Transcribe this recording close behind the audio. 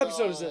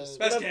episode is this?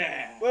 Best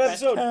What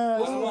episode? I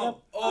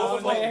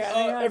don't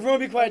know. Everyone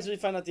be quiet until we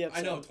find out the episode.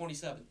 I know,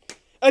 27.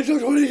 Episode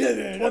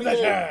 27.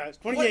 28.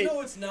 28. What?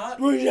 No, it's not.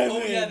 27.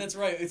 Oh, yeah, that's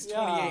right. It's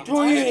 28.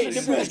 28.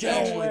 It's The actually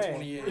best only guy.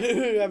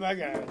 28. Oh my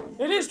god.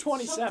 It is Shut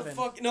 27. the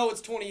fuck. No, it's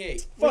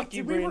 28. Fuck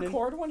you, Did we Brandon.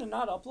 record one and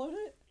not upload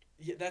it?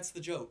 Yeah, that's the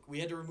joke. We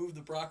had to remove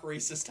the Brock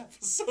racist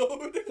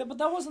episode. Yeah, but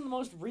that wasn't the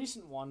most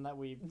recent one that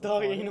we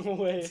Dog, recorded. ain't no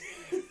way.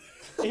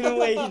 Ain't no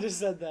way he just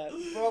said that.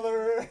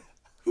 Brother.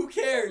 Who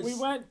cares? We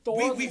went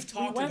Thor. We've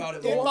talked about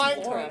it In before.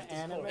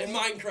 Minecraft. In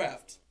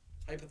Minecraft.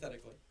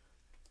 Hypothetically.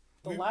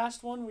 The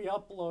last one we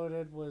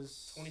uploaded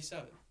was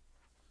 27.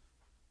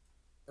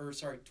 Or,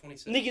 sorry,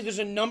 26. Nikki, there's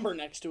a number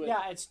next to it.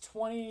 Yeah, it's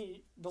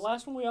 20. The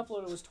last one we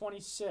uploaded was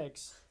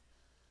 26,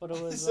 but it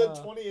He was. said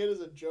 28 as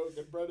a joke,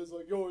 and Brett is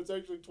like, yo, it's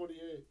actually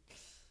 28.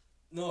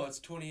 No, it's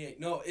 28.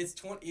 No, it's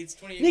 20. It's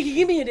 28. Nikki,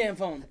 give me a damn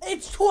phone.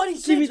 It's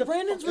Give me 26. the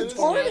Brandon's fucking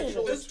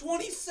retarded. It's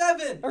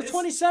 27. Or It's-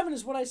 27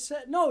 is what I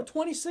said. No,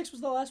 26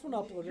 was the last one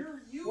uploaded.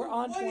 We're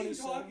on what are you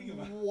 27. talking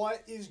about?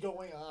 What is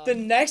going on? The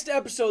next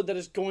episode that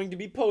is going to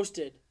be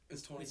posted.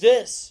 It's 27.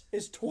 This.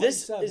 Is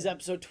This 27. is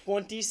episode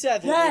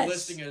 27. Yes. We're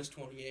listing it as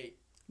 28.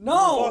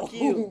 No. Fuck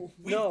you.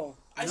 No.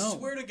 I No.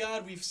 swear to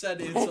God, we've said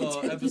it's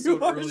Brandon, episode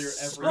you are earlier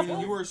so- every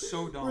Brandon, you are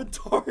so dumb.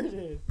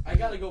 Retarded. I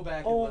gotta go back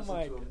and Oh listen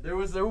my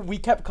to it. We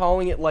kept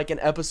calling it like an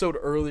episode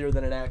earlier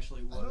than it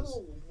actually I don't was.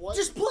 know what.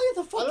 Just play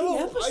the I fucking don't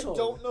know. episode. I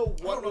don't know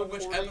what I don't know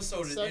which recording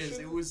episode it is.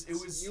 session It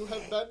was. you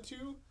have been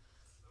to,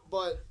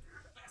 but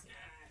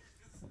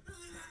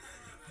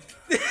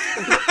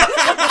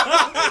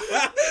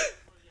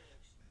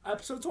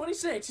Episode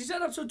 26. He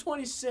said episode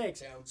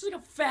 26. Yeah. It's like a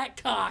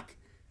fat cock.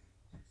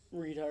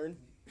 Retard.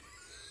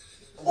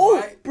 Oh,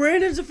 Why-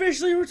 Brandon's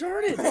officially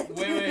retarded.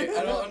 Wait,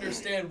 I don't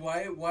understand.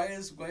 Why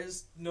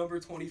is number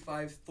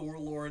 25 Thor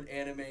Lauren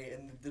anime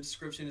and the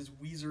description is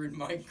Weezer in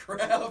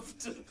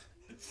Minecraft?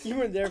 You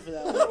weren't there for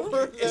that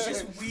one. It's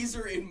just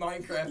Weezer in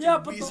Minecraft Yeah,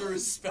 and but Weezer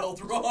is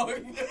spelled wrong.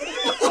 Hell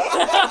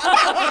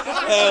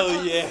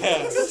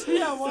yeah.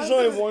 Yeah, why There's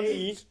only one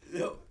E.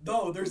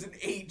 No, there's an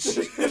H.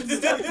 Please.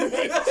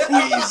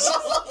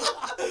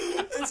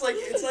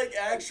 It's like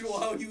actual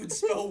how you would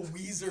spell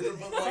Weezer,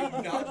 but like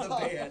not the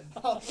band.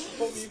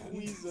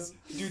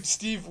 Dude,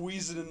 Steve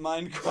Weezen in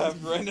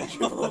Minecraft right now.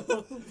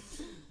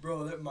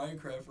 Bro, that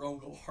Minecraft realm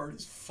go hard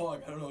as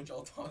fuck. I don't know what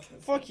y'all talking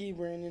about. Fuck you,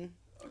 Brandon.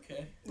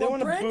 Okay. They want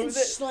to Brandon booze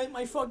it. sniped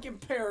my fucking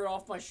parrot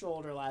off my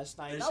shoulder last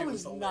night. That That shit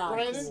was was not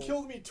Brandon cool.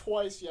 killed me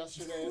twice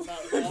yesterday in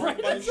that round by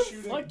Brandon's a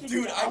shooting. fucking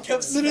Dude, I kept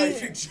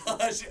confident. sniping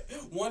Josh.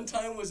 One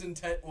time was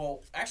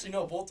well, actually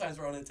no, both times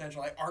were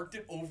unintentional. I arced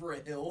it over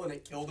a hill and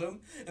it killed him.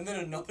 And then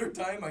another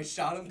time I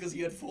shot him because he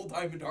had full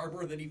diamond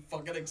armor and then he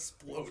fucking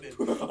exploded.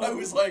 I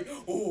was like,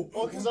 oh.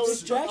 Well, because I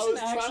was Jackson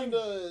trying actually-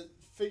 to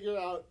figure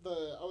out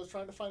I was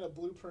trying to find a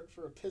blueprint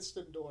for a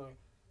piston door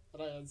that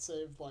I had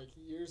saved like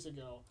years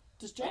ago.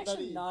 Does I bet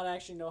Jackson he- not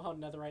actually know how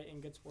netherite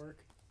ingots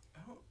work?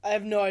 I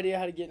have no idea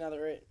how to get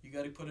another eight. You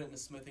gotta put it in a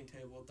smithing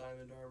table with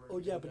diamond armor. Oh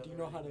and yeah, get but do you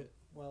another know how to? ingot.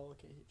 Well,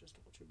 okay, he just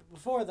told you. But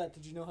before that,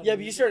 did you know how? Yeah, to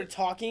but you use it? started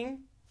talking,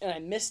 and I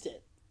missed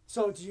it.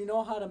 So, do you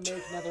know how to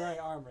make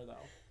netherite armor though?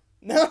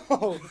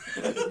 No.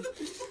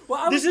 Well,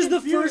 I This was is the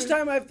confused. first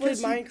time I've played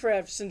Listen-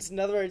 Minecraft since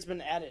netherite's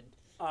been added.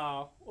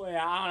 Oh, well,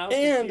 yeah, I don't know.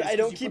 And I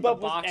don't keep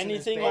up with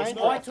anything Minecraft. Minecraft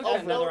Oh, I took that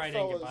ever. netherite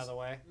Fellas. ingot, by the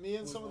way. Me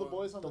and some of the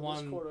boys on The the,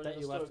 one Discord are that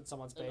gonna you left start in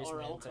someone's an basement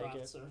RL and take craft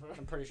it. server.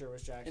 I'm pretty sure it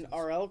was Jackson. An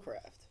RL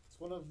craft. It's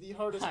one of the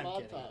hardest I'm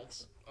mod kidding.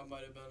 packs. I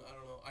might have been. I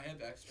don't know. I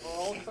have extra.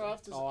 RL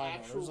craft is Oh, I know.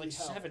 actually There's like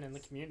hell. 7 in the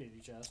community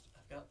chest.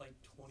 I've got like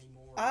 20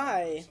 more.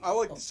 I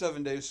like the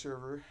 7-day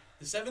server.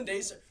 The 7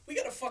 days. We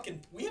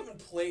haven't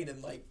played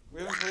in like.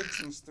 We haven't played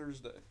since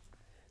Thursday.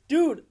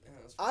 Dude, Yeah,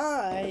 that's-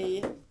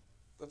 I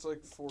That's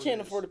like 4 can't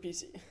days. afford a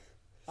PC.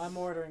 I'm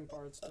ordering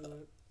parts to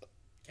it.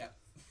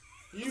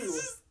 You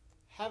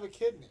have a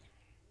kidney.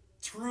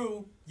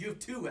 True. You have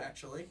 2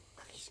 actually.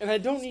 And I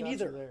don't need Scott's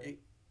either. there.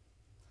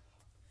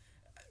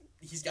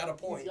 He's got a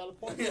point. He's got a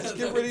point. Just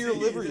get rid of your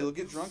liver. You'll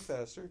get drunk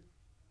faster.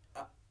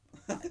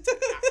 Hey,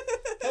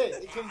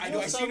 it can heal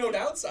I see no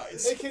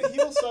downsides. It can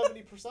heal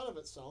 70% of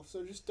itself,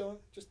 so just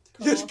cut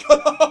Just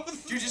off. cut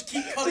off. You just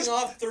keep cutting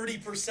off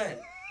 30%.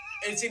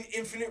 It's an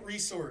infinite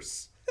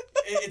resource.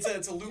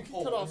 It's a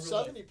loophole. Cut off in real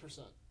life. 70%.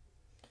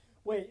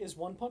 Wait, is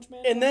One Punch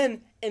Man? And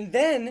then,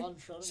 On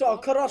Shonen so I'll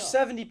Jump? cut off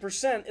Yeah.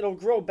 70%, it'll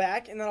grow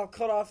back, and then I'll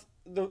cut off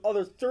the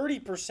other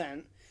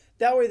 30%.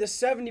 That way the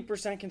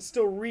 70% can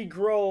still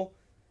regrow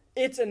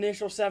its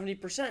initial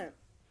 70%.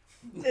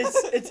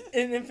 It's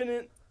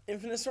an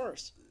infinite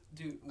source.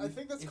 Dude, I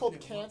think that's called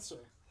infinite months.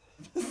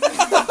 cancer.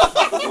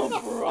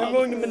 I'm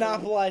going to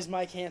monopolize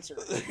my cancer.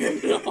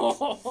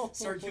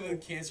 Start giving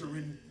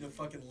cancer-ridden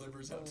fucking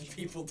livers out to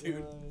people,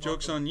 dude.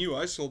 Joke's on you.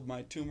 I sold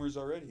my tumors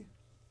already.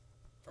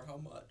 For how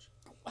much?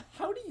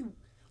 How do you?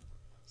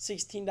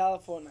 $16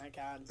 Fortnite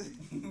card.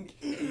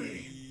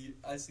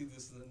 I see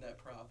this as a net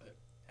profit.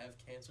 Have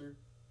cancer,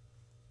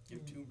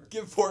 give tumor,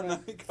 Give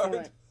Fortnite card.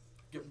 Fortnite.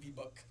 get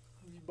V-Buck.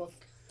 Buck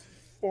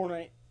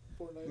Fortnite.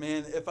 Fortnite.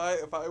 Man, if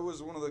I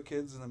was one of the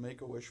kids in the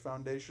Make-A-Wish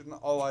Foundation,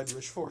 all I'd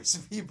wish for is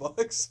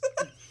V-Bucks.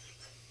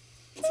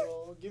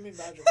 Give me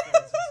magic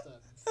cards instead.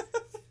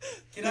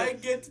 Can I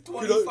get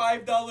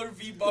 $25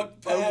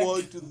 V-Buck pack? I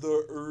want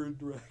the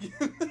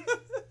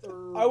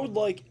Dragon. I would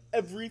like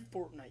every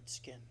Fortnite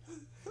skin.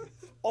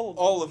 All of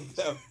them. All of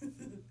them.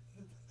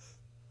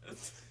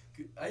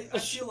 I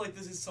feel like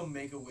this is some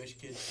Make-A-Wish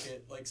kid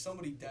shit. Like,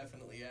 somebody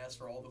definitely asked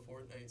for all the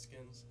Fortnite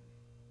skins.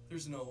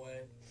 There's no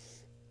way.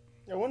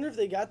 I wonder if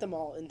they got them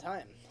all in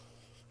time.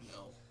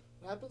 No.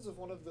 What happens if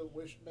one of the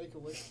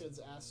Make-A-Wish kids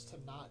asks to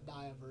not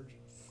die a virgin?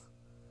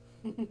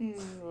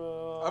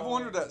 I've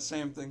wondered that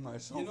same thing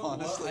myself, You know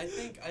honestly. what?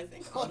 I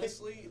think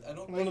honestly, I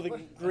don't One of the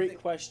think, great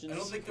questions. I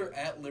don't think they're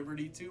at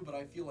liberty to, but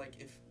I feel like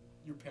if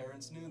your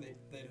parents knew,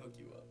 they'd hook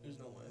you up. There's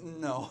no way.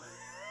 No.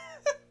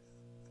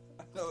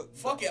 No,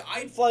 Fuck it,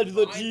 I'd Fly to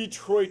the I-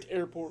 Detroit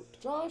airport.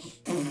 Josh,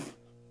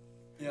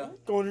 Yeah.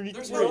 Go underneath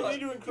There's the no You bridge. don't need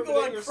to You incriminate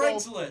go on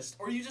yourself. Craigslist,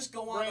 or you just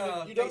go on.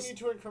 Brandon, you don't need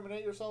to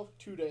incriminate yourself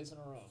 2 days in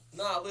a row.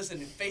 Nah, listen,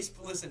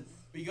 Facebook. Listen,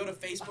 when you go to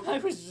Facebook. I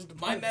was just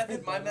My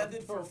method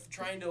for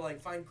trying to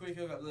like find quick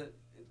hookup.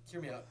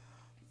 Hear me out.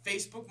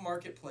 Facebook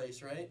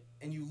Marketplace, right?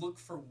 And you look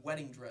for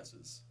wedding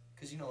dresses,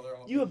 cause you know they're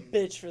all. You a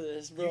bitch for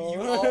this, bro. You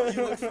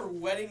look for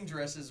wedding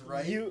dresses,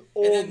 right? You and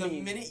old then the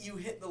me. minute you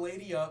hit the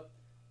lady up,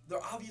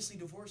 they're obviously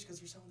divorced because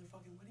they're selling their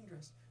fucking wedding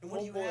dress. And what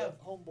do you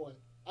have? Homeboy.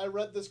 I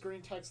read this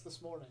green text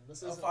this morning.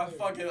 This isn't I new.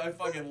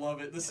 fucking love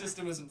it. The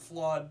system isn't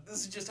flawed.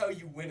 This is just how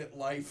you win at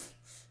life.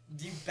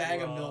 You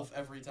bag a Wow. MILF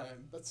every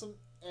time. That's some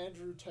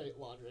Andrew Tate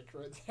logic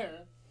right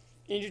there.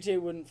 Andrew Tate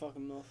wouldn't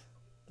fucking MILF.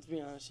 Let's be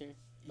honest here.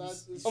 That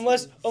He's- is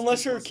Unless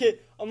too her pussy. kid,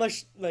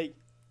 unless like,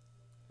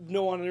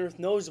 no one on earth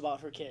knows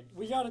about her kid.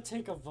 we gotta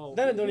take a vote.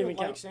 Then it don't Who even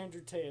count. likes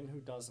Andrew Tate and who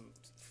doesn't?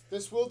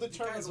 This will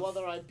determine guys are-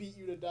 whether I beat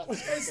you to death.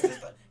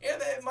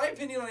 My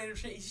opinion on Andrew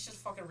Tate, he's just a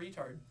fucking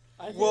retard.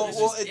 I think Well, It's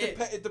well, just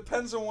it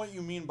depends on what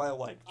you mean by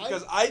like.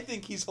 Because I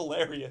think he's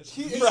hilarious.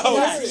 He is Bro,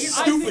 hilarious. he's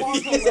I stupid.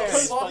 fucking He's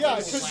hilarious. fucking- Yeah,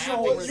 Fucking 'cause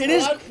laughing you- with It you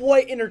is have-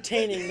 quite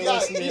entertaining to Yeah,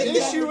 listen to the him.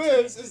 issue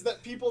is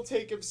that people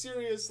take him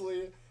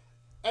seriously,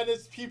 and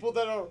it's people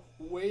that are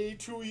way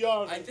too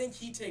young. I think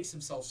he takes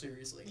himself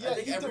seriously. Yeah, I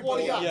think he did-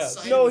 everybody well, yeah.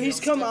 outside No, of he's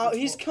him come step out. into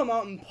He's a- come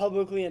out and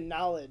publicly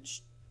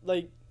acknowledged,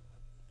 like,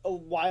 a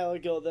while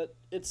ago that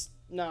it's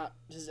not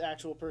his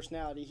actual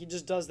personality. He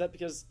just does that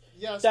because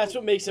Yes, that's but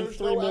what makes him there's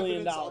 $3 no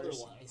million. evidence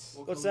otherwise.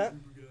 What What's color that? is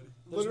Super Good?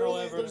 There's no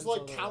Literally, evidence there's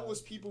like otherwise.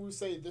 countless people who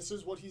say this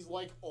is what he's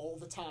like all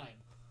the time.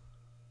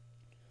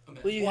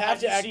 Imagine. well, you Well, have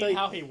to you act seen like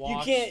how he you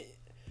walks? can't.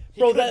 He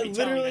Bro, could that be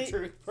telling literally- the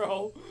truth,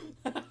 bro.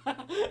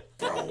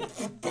 Boom,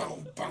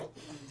 boom, boom.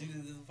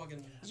 Dude, the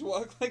fucking. Just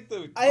walk like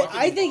the.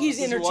 I think he's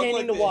Does he walk entertaining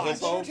like to the watch. It's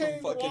hippo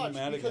entertaining from to fucking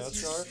watch because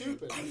he's Madagascar?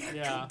 stupid.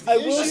 Yeah. I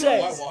The will issue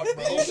say- is-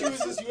 the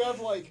issue is you have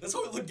like That's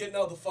how we look getting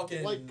out the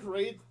fucking.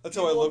 grade. That's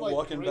how I people look in, like,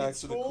 walking grade back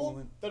to the school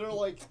coolant. that are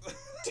like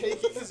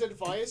taking his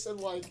advice and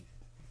like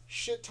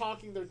shit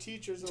talking their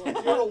teachers. They're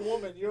like, "You're a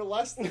woman. You're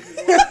less than me."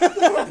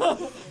 I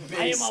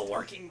Base. am a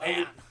working I would,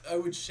 man. I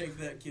would shake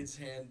that kid's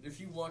hand. If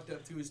you walked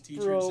up to his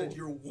teacher Bro. and said,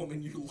 "You're a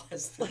woman, you're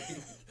less than me."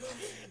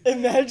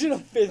 Imagine a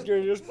 5th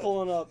grader just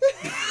pulling up.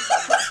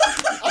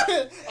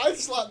 I'd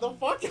slap the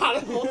fuck out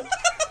of him.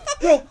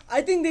 Bro,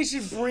 I think they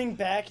should bring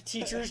back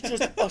teachers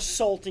just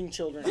assaulting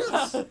children.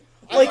 I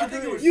Like,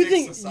 think it would you fix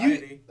think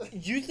society.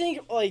 you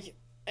think like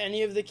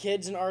any of the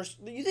kids in our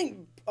you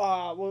think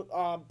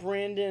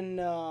Brandon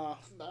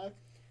Mac.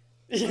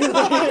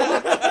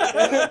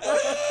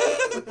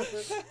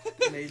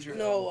 Major.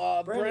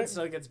 no Brandon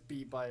still gets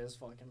beat by his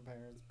fucking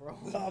parents,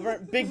 bro.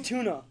 Big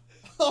Tuna.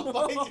 Oh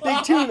my god.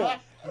 Big Tuna.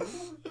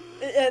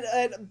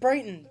 At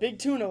Brighton, Big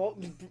Tuna.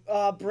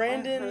 I heard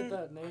Brandon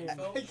that name.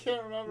 I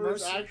can't remember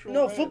his Mercy- actual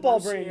No, name. football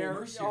Mercier. Brandon.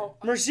 Mercier. Oh,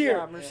 Mercier.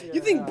 Yeah, Mercier.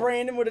 You think yeah.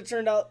 Brandon would have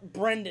turned out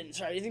Brendan?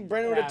 Sorry, you think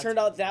Brendan would have Yeah. turned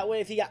out that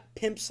way if he got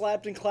pimp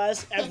slapped in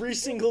class every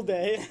single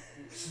day?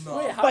 No.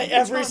 Wait, how By did he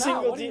every turn out?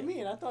 single What do you team.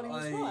 mean? I thought he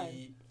was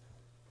fine.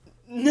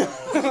 No.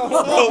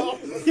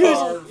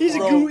 Bro, he's a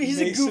bro, he's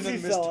a Mason goofy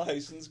and Miss fella.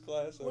 Tyson's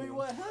class. I Wait, don't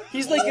what know. happened?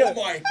 He's like Oh a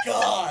my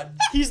god.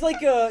 he's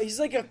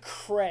like a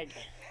Craig.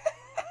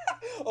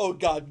 Oh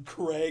God,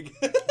 Craig.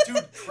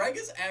 Dude, Craig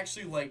is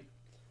actually like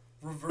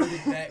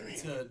reverted back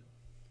to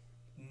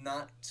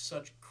not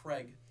such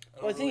Craig.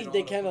 Well, I don't really think know they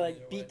how to kind of put it like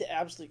either beat way. the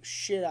absolute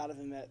shit out of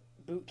him at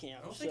boot camp.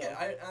 I don't So. think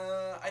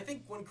I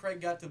think when Craig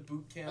got to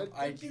boot camp,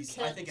 I think you I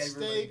can't think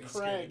everybody stay would be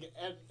scared.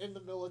 Craig in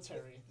the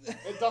military.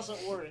 It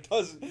doesn't work. He's I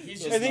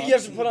just think not you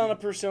have to put smooth. on a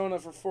persona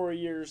for 4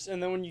 years,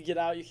 and then when you get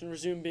out, you can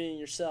resume being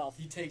yourself.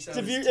 He takes out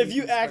So if his you teeth if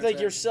you and act starts like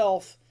acting.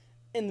 yourself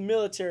in the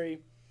military,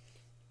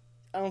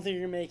 I don't think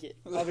you're gonna make it.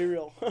 I'll be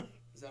real.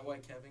 Is that why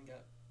Kevin got?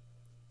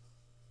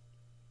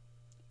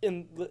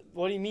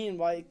 What do you mean?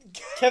 Why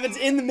Kevin's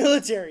in the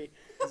military?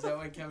 Is that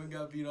why Kevin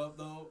got beat up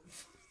though?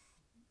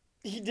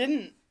 He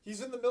didn't.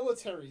 He's in the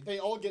military. They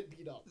all get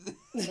beat up.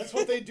 That's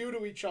what they do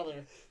to each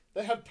other.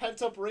 They have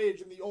pent up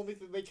rage, and the only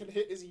thing they can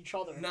hit is each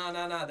other. Nah.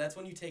 That's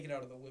when you take it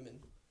out of the women.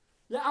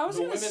 Yeah, I was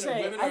The gonna women-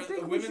 say. women I are- think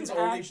the we women's should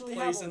only actually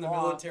place have in a the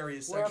law military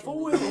is where if a sexual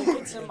woman relations.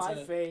 gets in my That's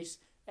it. face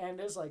and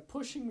is like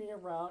pushing me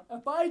around,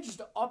 if I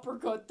just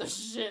uppercut the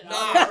shit Nah,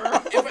 out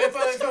of her,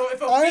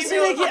 if a Honestly,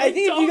 female, Nikki, I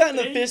think if you got in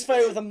a think- fist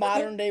fight with a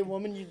modern day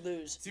woman, you'd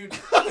lose. dude, bro,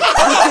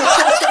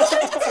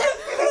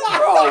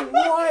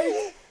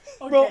 what?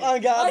 Okay, Bro, on I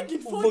God,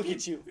 can look fucking-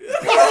 at you.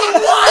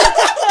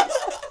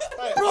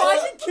 Alright, Bro,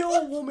 I can kill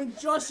a woman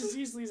just as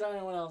easily as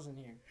anyone else in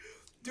here.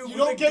 dude, You with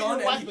don't a get gun,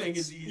 your anything weapons.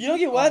 is easy. You don't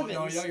get Oh, no,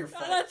 weapons. you're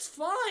fucked. That's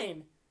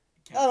fine.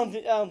 I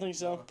don't think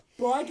so.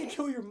 Bro, I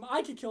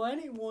could kill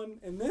anyone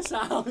in this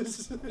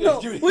house. No,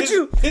 Dude, what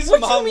his you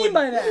mom mean would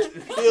by that?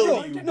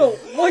 kill you. No,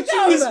 what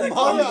you mean His by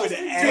mom that? would Dude,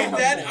 end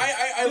that you.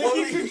 I If love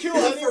you that could kill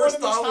your anyone first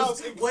in this thought house,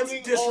 was, let's including all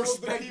of the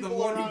disrespect the people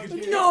one around who could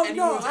here. kill No,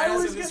 anyone's I ass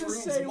was in this gonna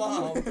room's say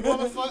mom. You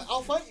wanna fight?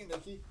 I'll fight you,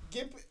 Nikki.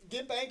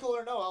 Gimp ankle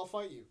or no, I'll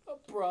fight you.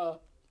 Bruh.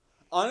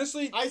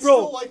 Honestly, I Bro,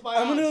 still like my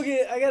I'm gonna go odds.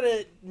 get. I got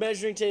a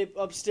measuring tape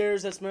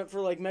upstairs that's meant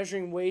for like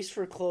measuring waist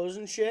for clothes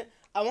and shit.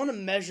 I want to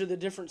measure the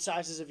different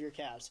sizes of your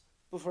calves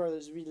before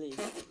we leave.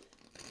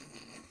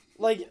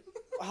 Like,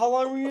 how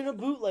long were you in a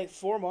boot? Like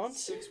 4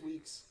 months? 6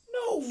 weeks.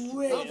 No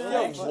way. Not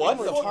That's really. What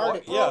the retarded.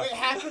 fuck? Bro, Yeah. it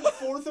happened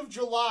 4th of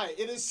July.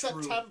 It is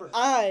True. September. It's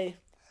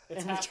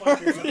am halfway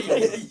through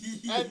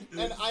retarded.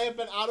 And I have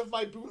been out of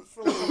my boot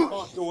for like a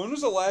month. So when was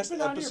the last Been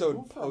out of your episode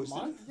boot for a posted?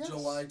 month? Yes.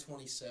 July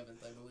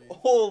 27th, I believe.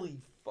 Holy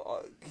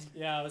fuck.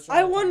 Yeah, that's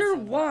I wonder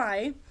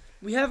why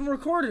we haven't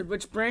recorded,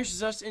 which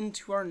branches us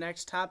into our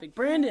next topic.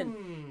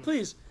 Brandon,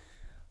 please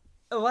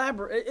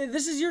elaborate.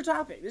 This is your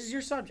topic. This is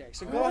your subject.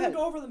 So You go want to ahead.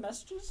 go over the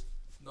messages?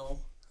 No.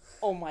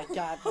 Oh my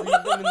God! Read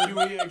them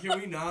in the Can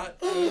we not?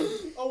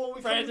 Oh, well,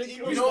 we Brandon, covered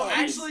you the You know, stuff.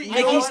 actually, you know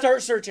Nikki, what?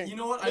 start searching. You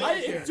know what? I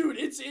don't care. Dude,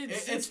 it's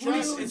It's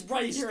literally it's right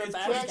pretty, here it's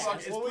at pretty, Bast. fucking,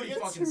 it's Well, we pretty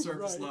get fucking to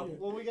surface right level. here.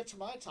 When we get to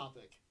my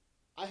topic,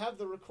 I have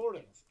the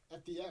recording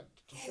at the end.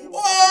 To share with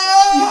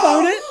You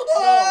found it? No,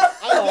 I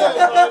did,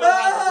 but I don't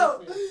have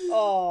it with me.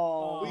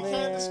 Oh, We man.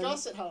 can't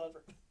discuss it,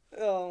 however.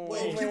 Oh,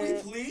 Wait, can we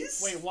man.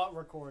 please? Wait, what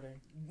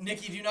recording?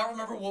 Nikki, do you not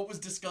remember what was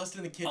discussed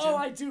in the kitchen? Oh,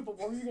 I do, but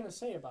what were you going to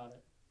say about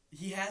it?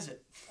 He has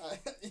it.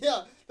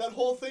 Yeah, that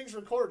whole thing's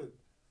recorded.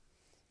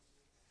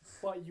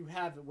 But you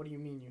have it. What do you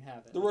mean you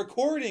have it? The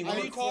recording. What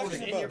I are you talking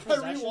recorded. In your about?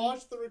 I possession?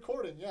 rewatched the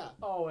recording, yeah.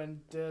 Oh,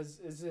 and is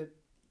it...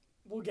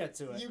 We'll get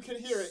to it. You can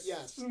hear it,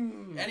 yes.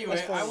 Anyway,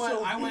 That's fine.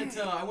 I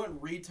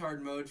went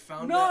retard mode.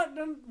 Found No, that.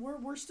 no,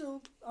 we're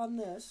still on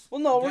this.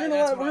 Well, no, we're That- gonna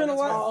that's let. why- We're gonna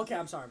that's let. why- Oh, okay,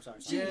 I'm sorry. Yeah,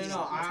 Jesus. no,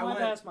 That's I my went.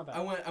 bad, that's my bad.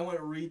 I went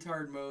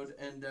retard mode,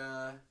 and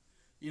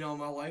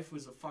my life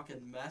was a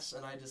fucking mess,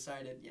 and I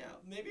decided,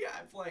 maybe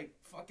I'm like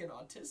fucking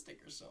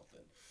autistic or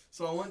something.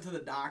 So I went to the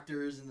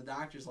doctors, and the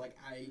doctor's like,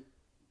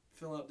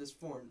 fill out this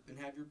form and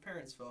have your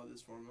parents fill out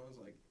this form. I was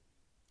like,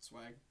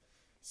 swag.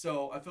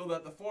 So I filled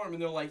out the form,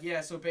 and they're like,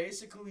 yeah, so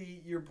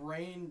basically your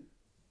brain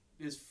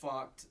is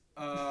fucked.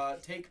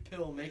 Take a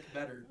pill, make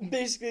better.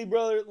 Basically,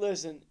 brother,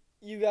 listen.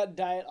 You got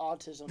diet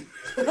autism,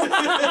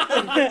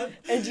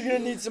 and you're gonna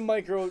need some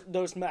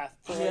microdose meth.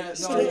 For Yeah, no,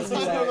 straight that's from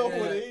I that. don't know yeah.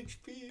 what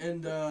HP.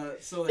 And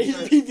so they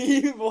started,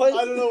 HPV, what?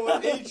 I don't know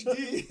what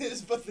HD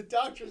is, but the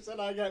doctor said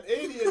I got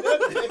 80 of them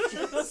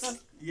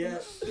bitches. yeah.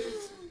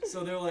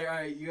 So they're like, all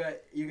right, you got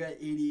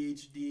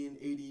ADHD and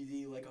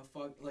ADD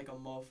like a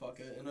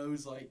motherfucker, and I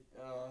was like,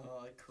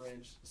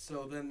 cringe.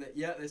 So then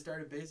they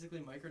started basically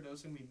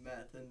microdosing me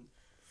meth, and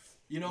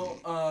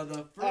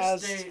the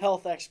As first day,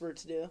 health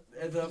experts do.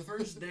 the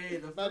first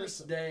day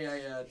Medicine.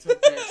 I took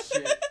that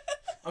shit.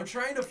 I'm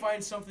trying to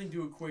find something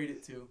to equate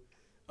it to.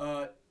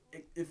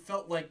 It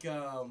felt like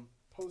no.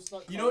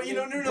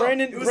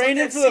 Brandon, it was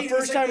Brandon like that for the scene- it was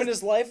first like time that- in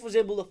his life was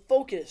able to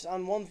focus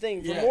on one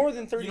thing for more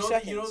than 30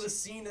 seconds. You know the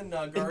scene in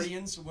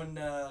Guardians when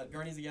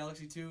Guardians of the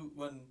Galaxy 2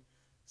 when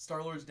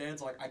Star-Lord's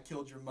dad's like, I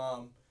killed your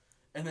mom.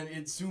 And then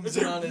it zooms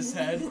in on his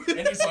head,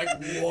 and he's like,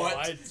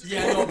 what?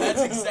 Yeah, no,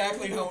 that's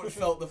exactly how it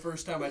felt the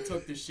first time I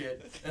took this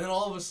shit. And then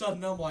all of a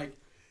sudden, I'm like,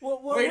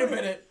 wait a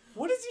minute.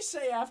 What does he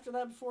say after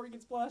that before he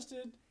gets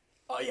blasted?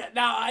 Oh yeah,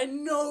 now I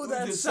know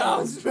that This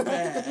sounds sounds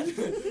bad.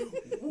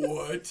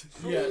 What?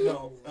 Yeah,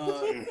 no.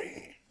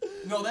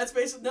 No, that's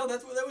basically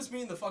that was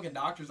me in the fucking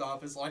doctor's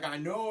office. Like, I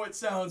know it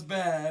sounds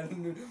bad.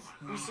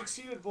 We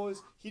succeeded,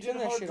 boys. He Turn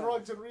did that hard shit on.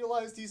 drugs and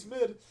realized he's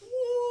mid.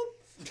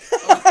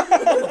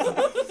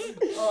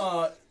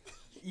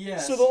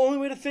 Yes. So the only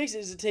way to fix it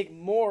is to take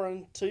more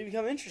until you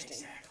become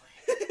interesting.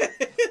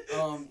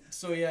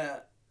 So yeah,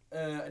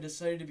 I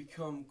decided to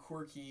become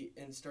quirky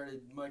and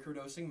started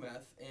microdosing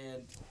meth,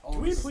 and all Can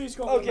of we a s- please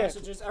go over Okay. the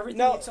messages? Everything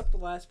No. except the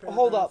last paragraph.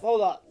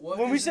 Hold up. What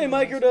When we is say in the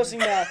last microdosing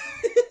meth,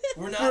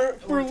 we're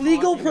not for we're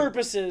legal talking-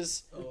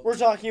 purposes, Oh, we're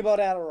talking about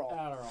Adderall.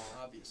 Adderall.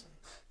 obviously.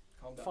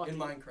 Calm down. Fucking, In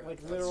Minecraft. like,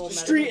 that's literal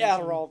just- Street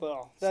medication. Adderall,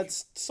 though.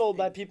 That's sold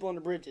by people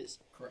under bridges.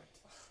 Correct.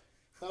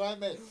 That I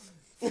made.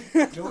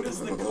 Notice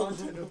the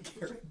content of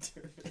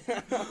character.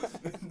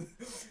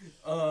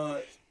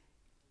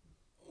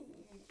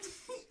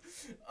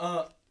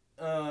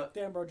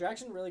 Damn, bro,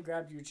 Jackson really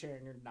grabbed your chair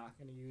and you're not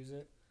gonna use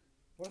it.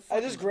 What a I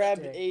fucking just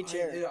grabbed dick. a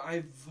chair.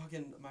 I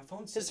fucking my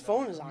phone's His sitting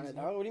phone there. is I'm on it,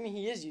 using dog. What do you mean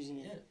he is using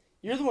it? Yeah.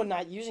 You're the one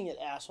not using it,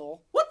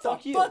 asshole. What the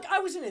Fuck you. fuck? I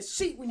was in his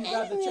seat when you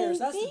grabbed the chairs.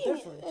 That's the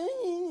difference.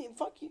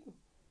 Fuck you.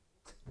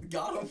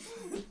 Got him.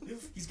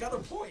 He's got a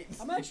point.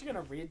 I'm actually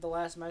gonna read the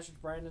last message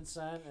Brandon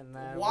sent, and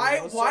then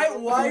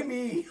Why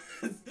me?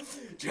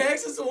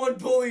 Jax is the one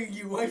bullying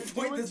you. Why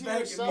point this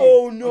back at me?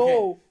 Oh no!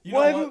 Okay, you know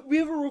Why what? haven't we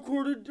haven't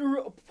recorded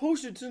or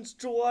posted since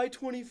July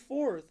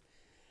 24th?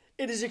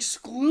 It is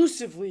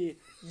exclusively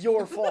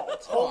your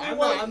fault. Oh,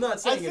 I'm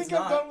not saying I think it's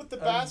I'm not. done with the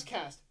Bast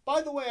cast.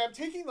 By the way, I'm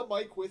taking the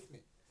mic with me.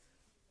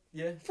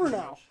 Yeah. For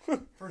now.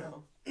 For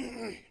now.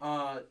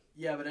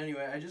 Yeah, but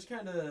anyway, I just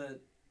kind of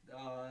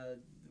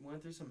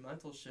went through some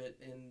mental shit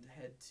and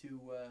had to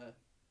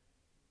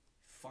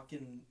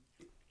fucking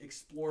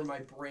explore my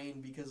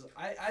brain because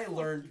I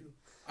learned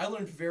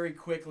very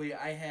quickly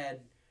I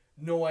had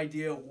no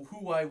idea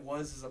who I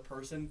was as a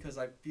person because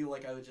I feel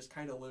like I was just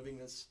kind of living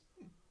this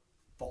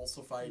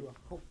falsified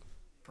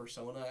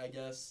persona, I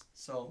guess.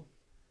 So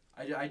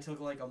I took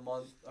like a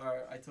month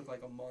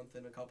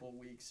and a couple of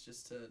weeks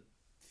just to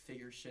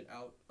figure shit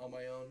out on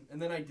my own,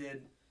 and then I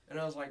did, and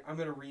I was like, I'm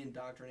gonna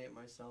re-indoctrinate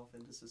myself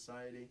into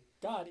society.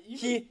 God,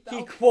 He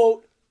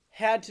quote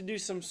had to do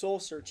some soul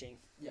searching.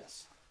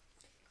 Yes.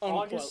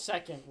 Unquote. August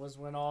 2nd was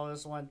when all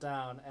this went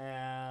down,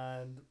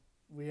 and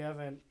we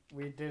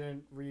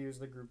didn't reuse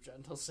the group chat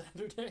until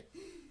Saturday.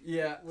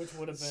 Yeah. Which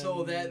would have been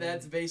So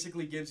that's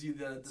basically gives you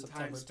the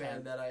September time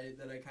span 10th. that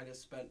I kind of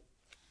spent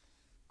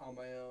on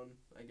my own,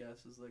 I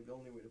guess is like the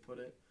only way to put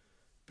it.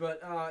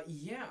 But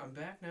yeah, I'm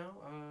back now.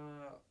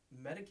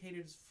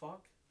 Medicated as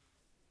fuck.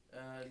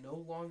 No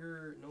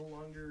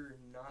longer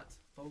not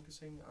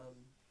focusing on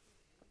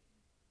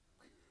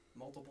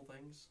multiple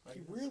things. I He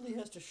guess. really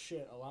has to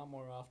shit a lot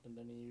more often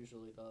than he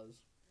usually does.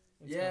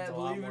 He Yeah, spends a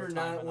lot believe it more or time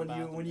not, in the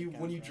bathroom when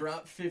you than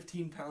drop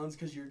 15 pounds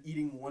because you're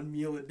eating one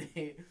meal a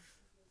day,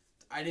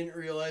 I didn't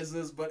realize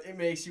this, but it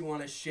makes you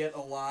want to shit a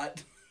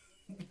lot.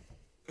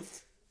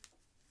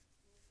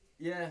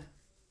 Yeah.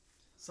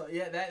 So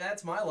yeah,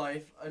 that's my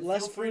life.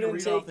 Less Feel free food to read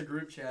intake off the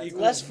group chat.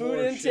 equals Less food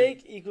more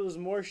intake equals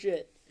more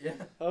shit. Yeah.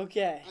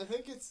 Okay. I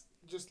think it's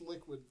just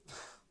liquid.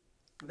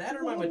 That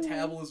or my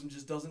metabolism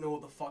just doesn't know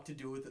what the fuck to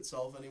do with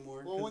itself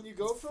anymore. Well, 'cause when you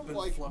go it's from, been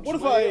like, What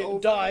if Way I overeating?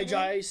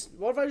 digest?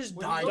 What if I just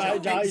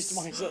Digest. digest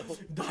myself?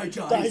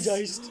 Digest.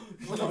 Digest.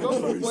 When you go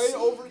from way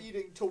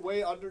overeating to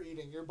way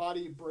undereating, your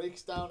body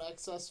breaks down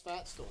excess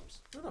fat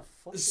stores. Where the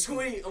fuck?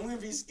 Sweet, I'm gonna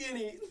be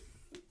skinny.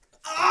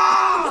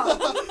 Ah!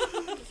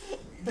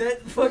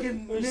 That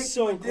fucking We're nicked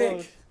so my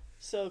close. dick.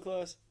 So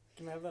close.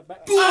 Can I have that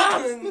back?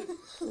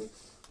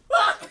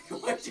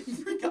 Why'd you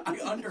freak out? I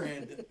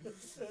underhanded.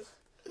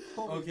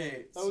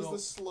 Okay, That was the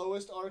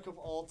slowest arc of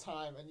all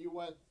time, and you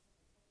went.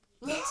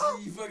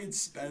 you fucking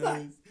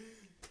spazzed.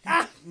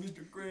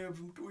 Mr. Krabs,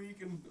 I'm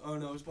tweaking. Oh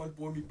no,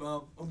 SpongeBob me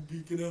Bob. I'm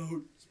geeking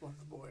out.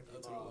 SpongeBob,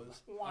 That's what it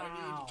was.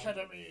 Wow.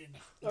 ketamine.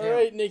 All Damn.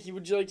 right, Nikki,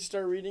 would you like to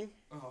start reading?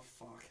 Oh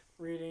fuck.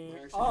 Reading.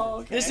 Where should Oh,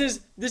 we- okay. This is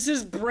This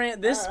All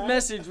right.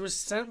 message was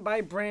sent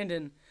by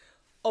Brandon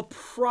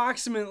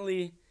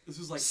approximately This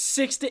was like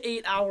 6 to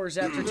 8 hours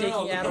after taking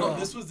Adderall.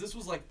 This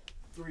was like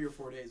 3 or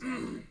 4 days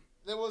after.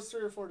 That was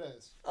 3 or 4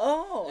 days.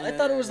 Oh, I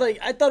thought it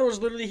was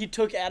literally he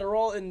took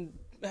Adderall and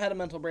had a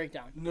mental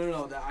breakdown.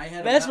 No, that I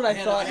had. That's what I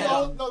thought.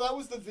 No, that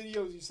was the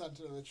videos you sent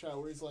into the chat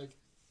where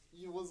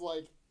he was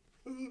like.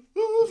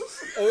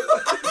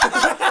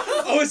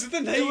 Oh, is it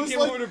the night It you was came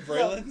like- over to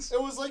Braylon's?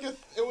 It was like a.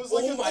 Oh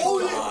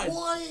my god, it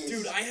was.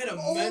 dude! I had a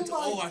Oh mental.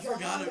 my Oh, I forgot.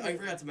 God. I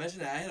forgot to mention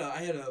that. I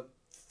had a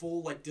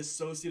full like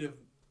dissociative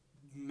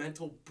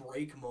mental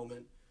break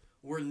moment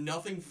where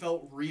nothing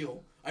felt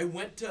real. I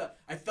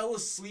fell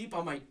asleep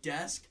on my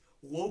desk,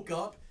 woke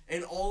up,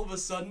 and all of a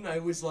sudden I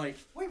was like,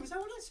 Wait, was that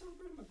when I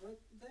celebrated my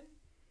birthday?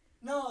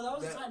 No, that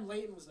was That- the time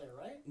Leighton was there,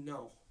 right?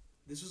 no.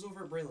 This was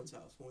over at Braylon's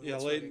house. When we Yeah,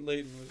 went Leighton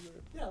swimming. was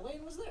there. Yeah,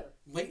 Leighton was there.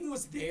 Leighton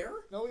was there?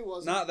 No, he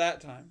wasn't. Not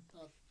that time.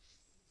 Oh.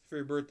 For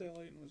your birthday,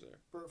 Leighton was there.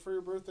 For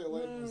your birthday,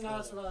 Leighton was No,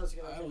 that's there. what I was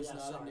gonna. I Okay, was yeah,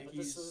 not. sorry, but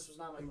Nikki's this was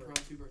not my birthday.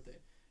 impromptu birthday.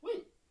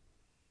 Wait,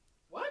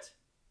 what?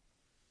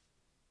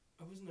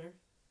 I wasn't there.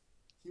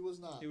 He was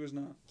not. He was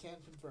not.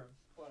 Can't confirm.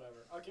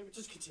 Whatever. Okay, but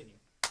just continue.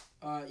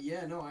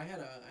 Yeah, no, I had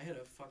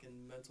a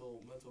fucking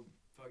mental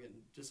fucking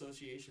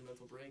dissociation,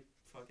 mental break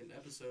fucking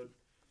episode.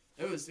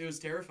 It was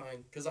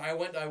terrifying because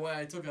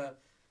I took a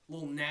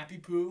little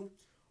nappy poo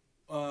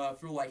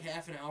for like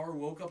half an hour,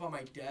 woke up on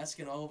my desk,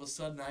 and all of a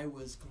sudden I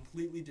was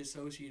completely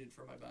dissociated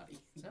from my body.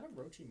 Is that a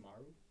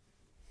Orochimaru?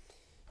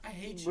 I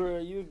hate you.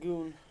 Bruh, you a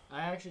goon. I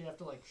actually have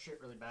to like shit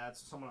really bad,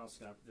 so someone else is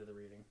gonna have to do the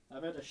reading.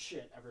 I've had to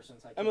shit ever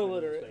since I. I'm came into this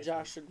illiterate. basement.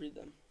 Josh should read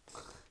them.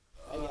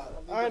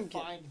 I'm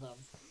kidding. find them.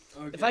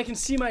 Okay. If I can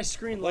see my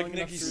screen long Like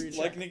enough to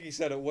read. Nikki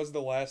said, it was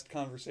the last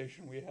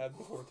conversation we had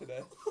before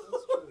today.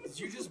 Did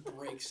you just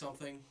break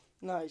something?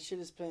 Nah, he shit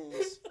his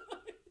pants.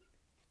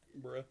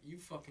 Bruh. You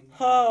fucking.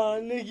 Ha,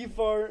 Nikki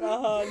fart.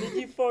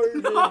 Nikki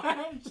farted.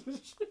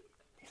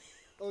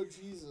 Oh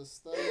Jesus,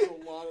 that is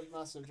a lot of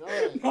message. All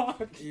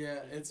right, Yeah,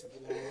 it's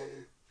long.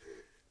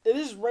 It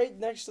is right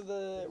next to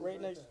the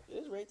It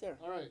is right there.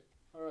 all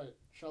right.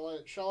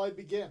 Shall I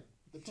begin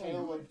the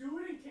tale of? Do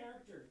it in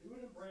character. Do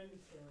it in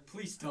Brandon's character.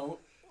 Please don't.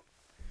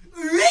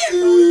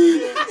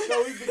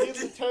 So we begin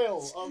the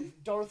tale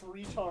of Darth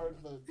Retard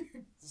the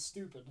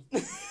Stupid.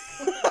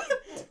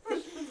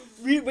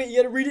 Wait, you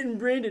gotta read it in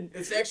Brandon.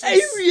 It's actually.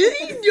 I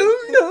really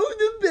don't know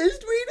the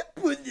best way to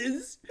put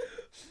this,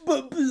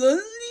 but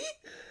bluntly,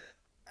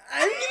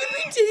 I'm gonna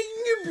be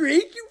taking a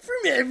break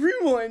from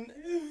everyone.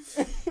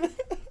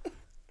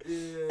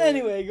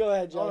 Anyway, go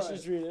ahead, Josh. All right.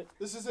 Just read it.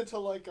 This isn't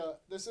like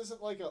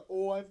a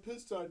oh, I'm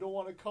pissed and I don't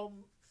want to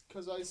come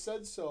because I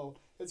said so.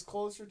 It's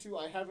closer to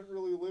I haven't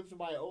really lived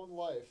my own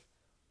life.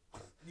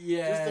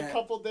 Yeah. Just a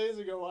couple days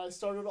ago, I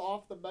started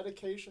off the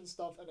medication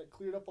stuff and it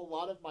cleared up a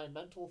lot of my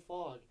mental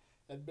fog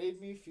and made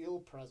me feel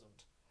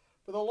present.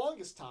 For the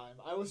longest time,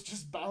 I was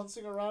just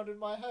bouncing around in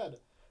my head.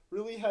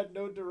 Really had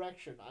no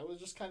direction. I was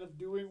just kind of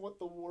doing what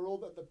the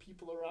world and the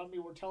people around me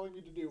were telling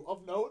me to do.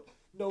 Of note,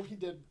 no, he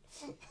didn't.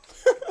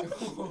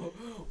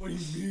 What do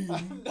you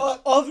mean?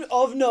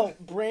 Of note,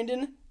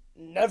 Brandon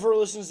never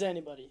listens to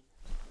anybody.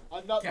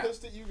 I'm not Yeah.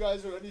 pissed at you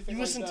guys or anything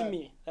You listen like to that.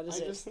 me. That is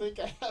I it. just think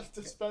I have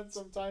to spend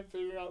some time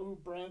figuring out who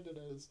Brandon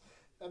is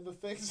and the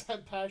things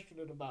I'm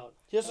passionate about.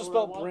 He also and what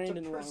I spelled want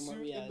Brandon to wrong. pursue What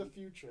we in had. the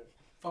future.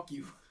 Fuck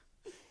you.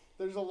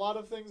 There's a lot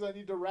of things I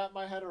need to wrap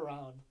my head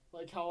around,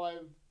 like how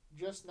I've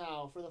just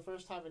now, for the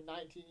first time in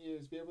 19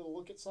 years, be able to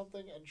look at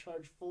something and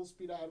charge full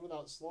speed ahead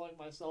without slowing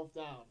myself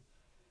down.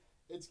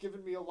 It's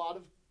given me a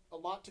lot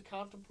to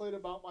contemplate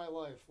about my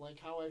life, like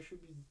how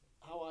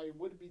I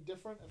would be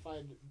different if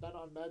I'd been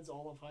on meds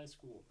all of high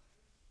school.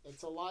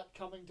 It's a lot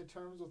coming to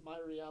terms with my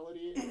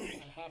reality.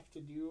 I have to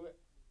do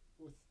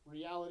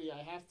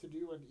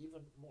and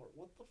even more.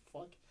 What the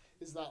fuck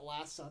is that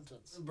last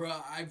sentence?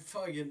 Bruh,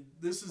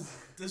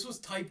 this was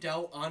typed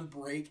out on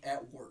break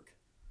at work.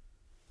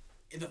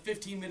 In the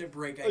 15-minute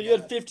break I Oh, you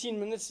got. had 15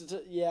 minutes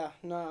to... Yeah,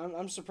 no,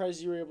 I'm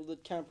surprised you were able to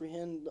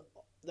comprehend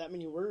that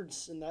many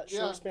words in that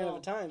short span of a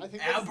time. I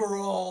think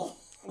Aberol.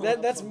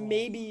 That's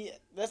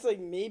like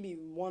maybe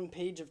 1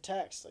 page of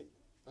text. Like,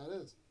 that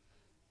is.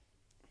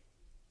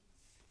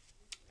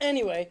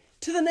 anyway,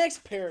 to the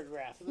next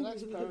paragraph. To the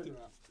next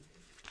paragraph.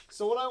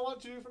 So what I want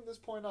to do from this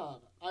point on,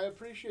 I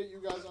appreciate you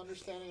guys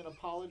understanding and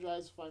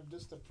apologize if I'm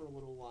distant for a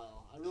little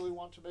while. I really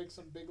want to make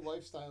some big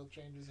lifestyle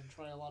changes and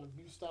try a lot of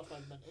new stuff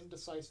I've been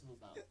indecisive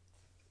about.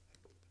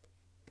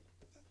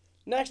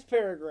 Next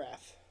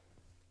paragraph.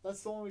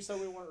 That's the one we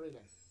said we weren't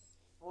reading.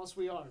 Unless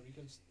we are,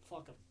 because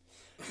fuck them.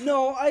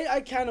 No,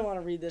 I kind of want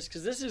to read this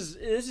because this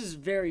is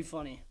very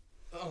funny.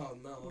 Oh,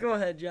 no. Go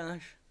ahead,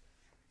 Josh.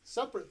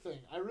 Separate thing,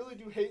 I really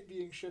do hate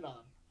being shit on.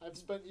 I've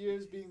spent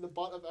years being the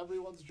butt of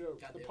everyone's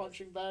joke, the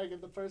punching bag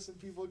and the person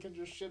people can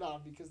just shit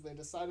on because they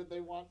decided they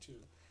want to.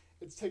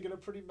 It's taken a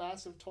pretty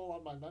massive toll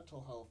on my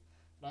mental health,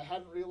 and I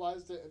hadn't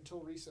realized it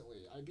until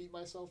recently. I beat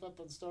myself up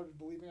and started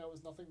believing I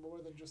was nothing more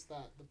than just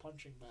that, the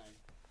punching bag.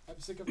 I'm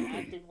sick of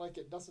acting like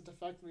it doesn't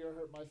affect me or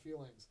hurt my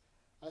feelings.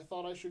 I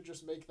thought I should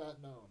just make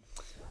that known.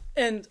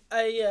 And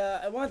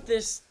I want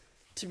this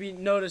to be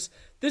noticed.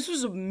 This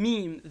was a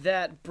meme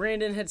that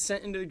Brandon had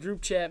sent into the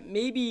group chat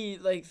maybe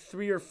like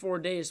 3 or 4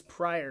 days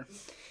prior.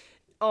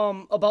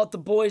 About the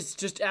boys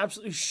just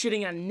absolutely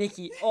shitting on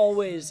Nikki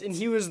always, and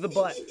he was the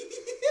butt.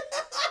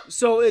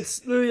 So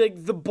it's literally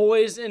like the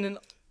boys in an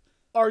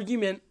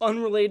argument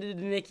unrelated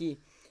to Nikki,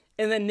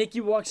 and then Nikki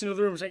walks into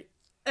the room and is like,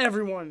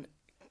 everyone,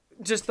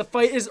 just the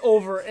fight is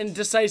over, and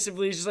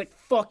decisively he's just like,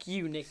 fuck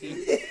you,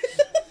 Nikki.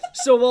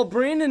 So while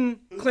Brandon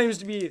claims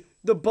to be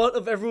the butt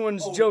of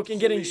everyone's joke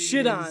and getting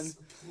shit on,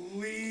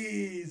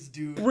 Please,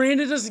 dude.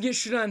 Brandon doesn't get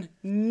shit on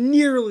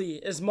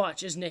nearly as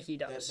much as Nikki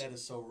does. That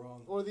is so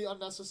wrong. Or the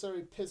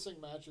unnecessary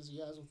pissing matches he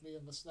has with me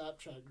in the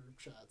Snapchat group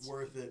chats.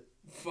 Worth it.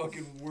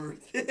 Fucking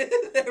worth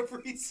it.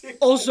 Every single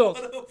Also,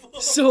 one of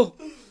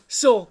them.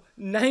 so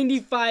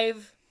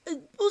 95,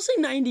 we'll say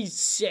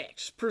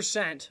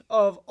 96%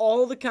 of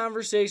all the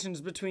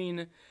conversations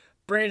between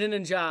Brandon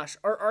and Josh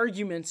are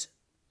arguments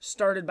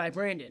started by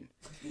Brandon.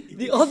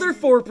 The other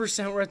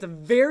 4% were at the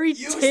very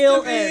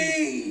tail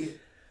end.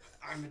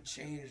 I'm a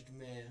changed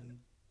man.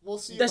 We'll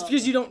see. That's about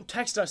because that. you don't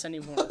text us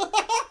anymore.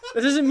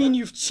 That doesn't mean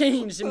you've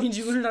changed. It means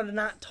you learned how to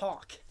not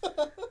talk.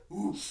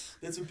 Ooh,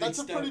 that's a big That's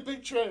a step. pretty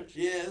big change.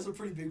 Yeah, that's a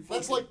pretty big.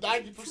 That's like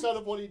 90%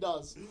 of what he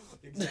does.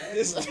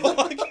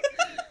 Exactly.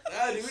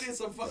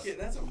 Dude,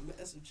 that's a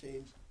massive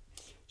change.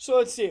 So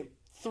let's see.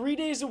 3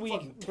 days a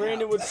week,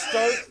 Brandon would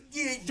start.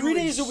 3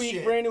 days a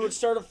week, Brandon would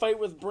start a fight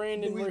with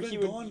Brandon where he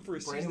would. for a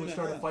Brandon would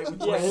start a fight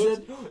with Yeah,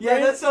 Brandon. Yeah,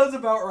 Brandon- that sounds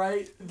about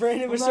right.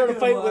 Brandon would I'm start not a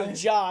fight gonna lie. with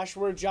Josh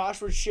where Josh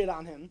would shit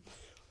on him.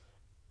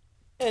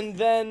 And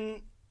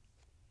then,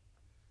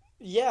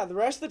 yeah, the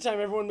rest of the time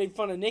everyone made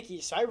fun of Nikki,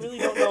 so I really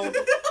don't know.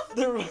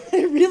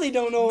 I really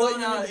don't know what you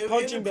mean with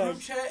punching in the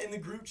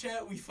bag. group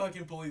chat, we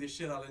fucking bully the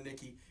shit out of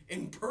Nikki.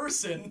 In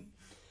person,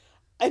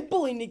 I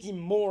bully Nikki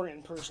more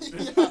in person.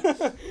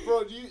 Yeah.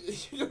 Bro,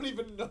 you don't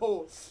even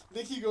know.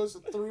 Nikki goes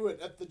through it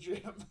at the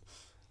gym.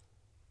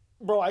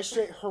 Bro, I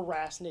straight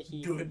harass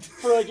Nikki. good.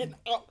 For like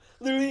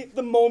literally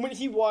the moment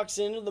he walks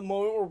in or the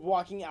moment we're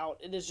walking out,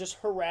 it is just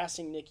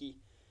harassing Nikki.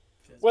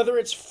 Whether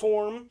it's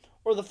form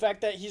or the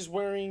fact that he's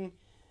wearing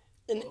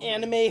an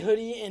anime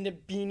hoodie and a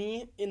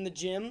beanie in the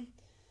gym.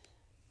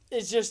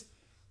 it's just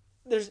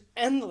there's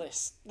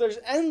endless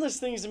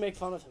things to make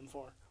fun of him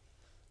for.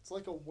 It's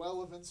like a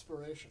well of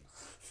inspiration.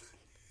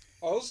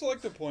 I also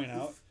like to point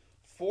out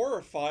 4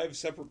 or 5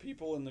 separate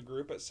people in the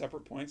group at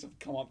separate points have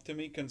come up to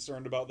me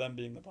concerned about them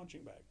being the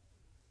punching bag.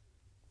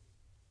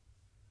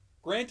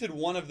 Granted,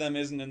 one of them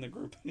isn't in the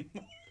group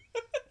anymore.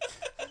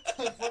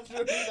 I wonder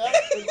who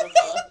that could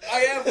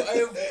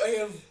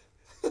have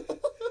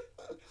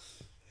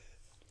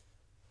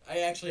I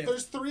actually have.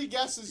 There's 3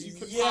 guesses you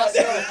could Yeah,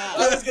 possibly I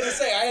have. was gonna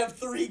say I have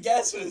 3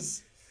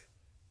 guesses.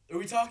 Are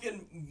we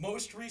talking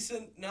most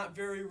recent, not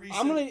very recent?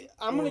 I'm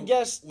gonna or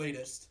guess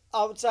latest.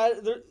 outside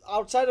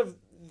of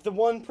the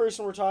one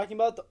person we're talking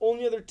about, the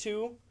only other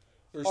 2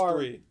 There's are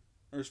 3.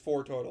 There's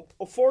 4 total.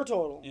 4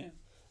 total. Yeah.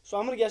 So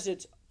I'm gonna guess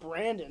it's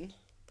Brandon.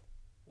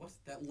 What's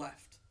that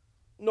left?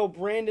 No,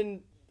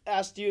 Brandon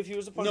asked you if he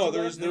was a punching No,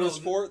 bag.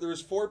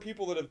 there's 4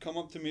 people that have come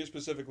up to me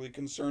specifically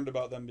concerned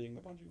about them being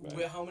the punching bag.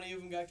 Wait, how many of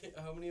them got kicked?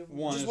 How many of them?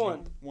 One Just is one.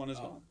 gone. One is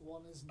gone.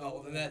 One is Oh,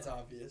 well, then that's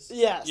obvious.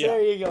 Yes, Yeah.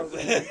 there you go.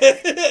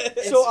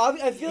 That So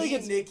I feel like Me,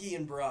 it's Nikki,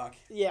 and Brock.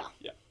 yeah.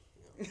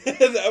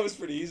 was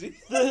pretty easy.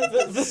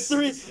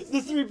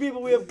 The 3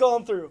 people we have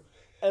gone through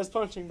as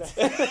punching bags.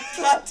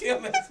 God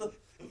damn it.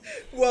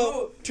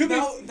 Well,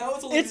 now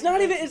it's a It's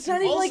not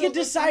even like a the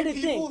decided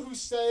people thing. who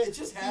say It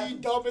just the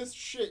happens. dumbest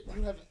shit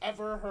you have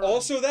ever heard.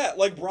 Also that,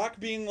 like Brock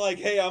being like,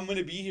 hey, I'm going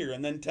to be here,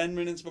 and then 10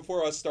 minutes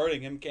before us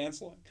starting, him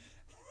canceling.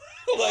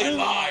 I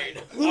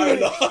lied. I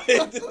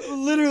lied.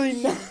 Literally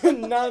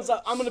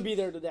nonstop. I'm gonna be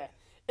there today.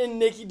 And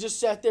Nikki just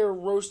sat there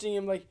roasting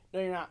him like,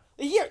 no, you're not.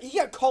 He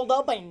got called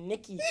out by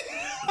Nikki.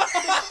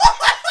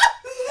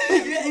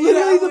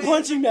 Literally the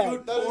punching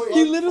bag. That is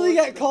He literally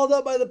got unfortunate. called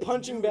out by the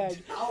punching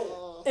bag.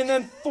 And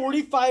then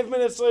 45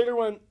 minutes later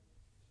went,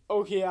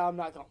 okay, I'm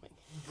not coming.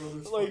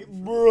 Brothers Like,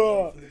 fighting for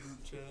bruh. the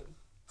group chat.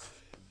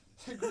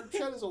 The group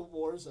chat is a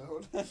war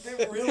zone.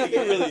 It really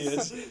It really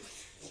is.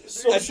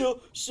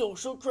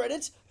 Social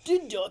credits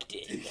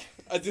deducted.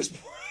 At this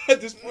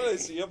point, I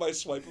see him, I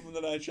swipe him, and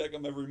then I check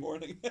him every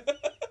morning.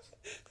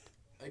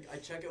 I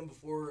check them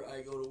before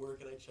I go to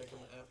work and I check them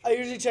after. I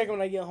usually check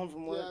when I get home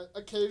from work.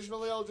 Yeah,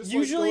 occasionally I'll just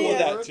Usually, like, go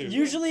to that work too. and-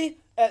 Usually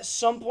at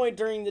some point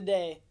during the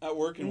day, At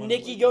work and when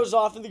Nikki I'm goes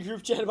off in the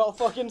group chat about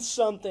fucking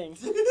something,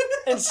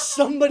 and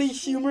somebody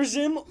humors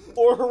him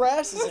or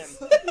harasses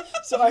him.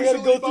 So I gotta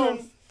go Usually through. And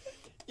both.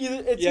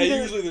 It's Yeah,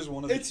 either usually there's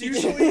one of the It's two.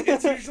 usually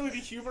the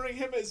humoring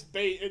him as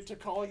bait into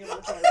calling him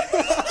retarded.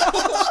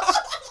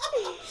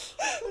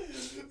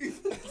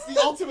 It's the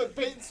ultimate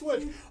bait and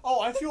switch.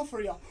 Oh, I feel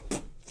for you.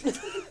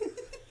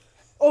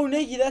 oh,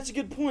 Nikki, that's a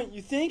good point.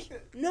 You think?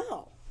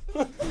 No,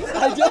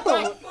 I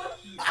don't.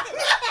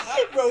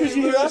 Bro, Did you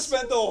we hear us?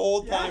 spent the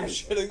whole time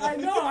shitting I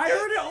on know, I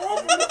heard it all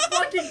from the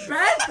fucking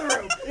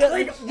bathroom. Yeah,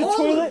 Like, the all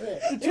toilet. of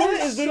it. The toilet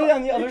is literally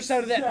on the other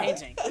side of that Yeah.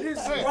 painting. It is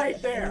Hey.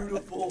 right there.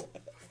 Beautiful.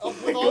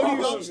 With all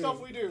the dumb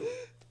stuff we do,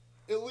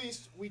 at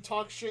least we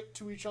talk shit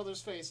to each other's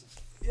faces.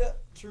 Yeah,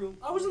 true.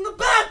 I was in the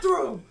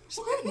bathroom.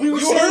 We were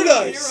You saying, heard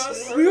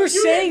us. we were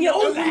saying it.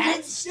 And we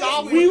didn't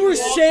stop. We when were you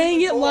walked saying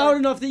in it the door. loud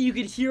enough that you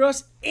could hear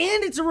us,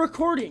 and it's a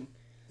recording.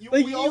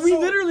 Like we we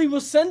literally will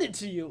send it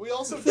to you. We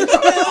also It'll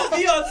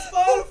be on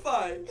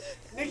Spotify.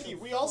 Nikki,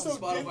 we also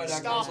Spotify.com didn't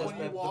stop slash when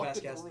you the walked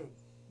in the Bastcast. room.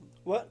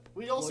 What?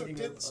 We also Plugging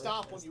our didn't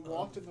stop when podcast you on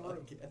walked in the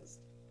room. podcast.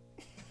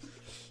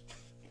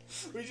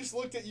 We just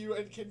looked at you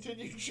and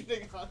continued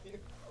shitting on you.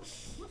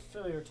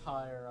 Fill your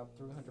tire up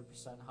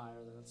 300% higher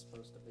than it's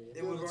supposed to be.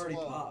 It would have That's already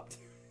low. popped.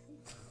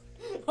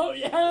 Oh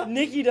yeah.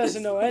 Nikki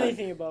doesn't know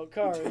anything about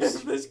cars.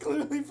 This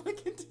clearly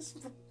fucking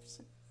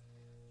disproves.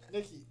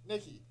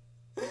 Nikki,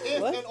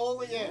 if What? and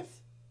only if.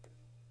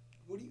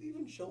 What are you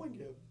even showing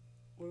him?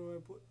 What do I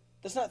put?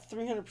 That's not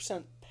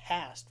 300%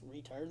 past,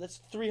 retard. That's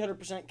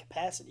 300%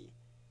 capacity.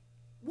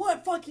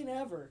 What fucking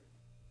ever?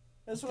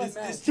 That's what This-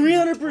 I meant. this-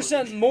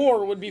 300%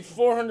 more would be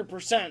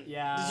 400%.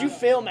 Yeah. Did you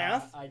fail yeah,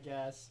 math? I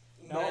guess.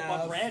 No, Math.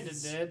 but Brandon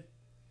did.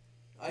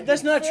 I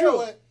That's did- not Fail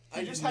true. it. I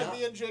You did just had not.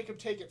 me and Jacob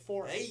take it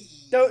for us. Hey.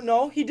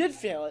 No, he did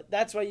fail it.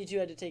 That's why you two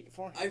had to take it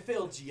for him. I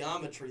failed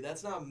geometry.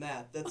 That's not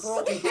math. That's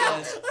Bro, stupid Yeah,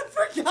 ass. I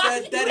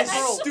forgot. That is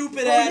Bro, stupid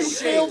Bro, ass you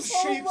failed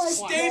shapes. shapes.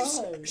 Oh my class.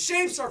 God.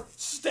 Shapes are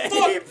Shapes.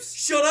 fuck.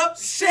 Shut up.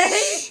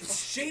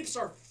 Shapes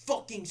are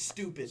fucking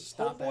stupid.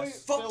 Stop Homeboy it.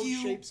 Fuck failed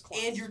you shapes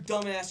class. and your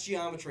dumbass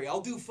geometry. I'll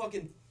do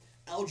fucking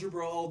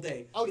algebra all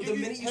day. I'll But give the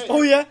you- minute you hey.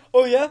 start,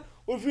 Oh yeah?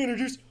 What if we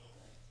introduce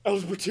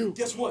Algebra 2?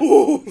 guess what?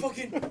 Ooh.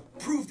 Fucking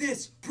prove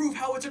this. Prove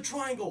how it's a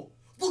triangle.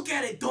 Look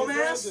at it, Hey,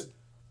 dumbass. Brandon,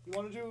 you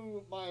want to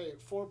do my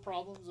 4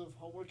 problems of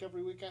homework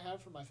every week I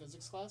have for my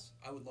physics class?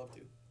 I would love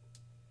to.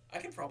 I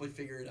could probably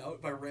figure it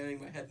out by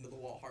ramming my head into the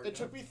wall hard It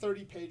took me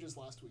 30 pages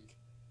last week.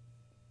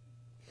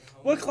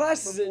 What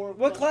class is it? Before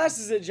What questions. class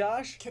is it,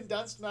 Josh?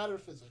 Condensed matter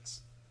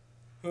physics.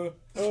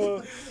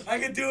 I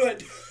could do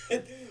it.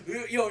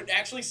 Yo, it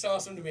actually sounds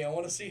awesome to me. I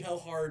want to see how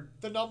hard.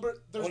 The number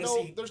there's wanna no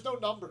see- there's no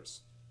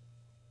numbers.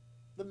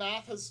 The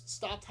math has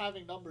stopped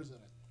having numbers in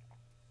it.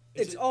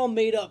 It's all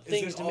made up is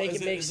things it to all- make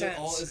is it make is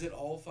sense. Is it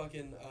all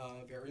fucking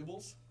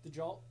variables? Did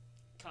y'all?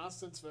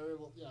 constants,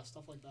 variable, yeah,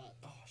 stuff like that.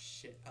 Oh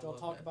shit! Joel,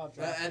 talk about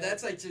and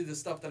that's actually the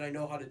stuff that I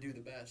know how to do the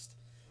best.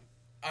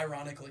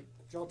 Ironically,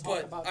 Joel, talk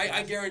but about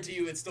I guarantee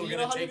you, it's still Do you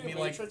know gonna how to take do me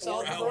like matrix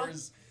 4 algebra?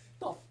 hours.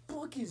 the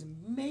fuck is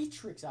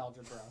matrix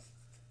algebra?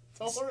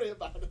 Don't worry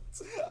about it.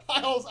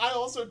 I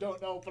also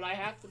don't know, but I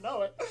have to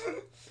know it.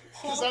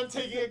 Because I'm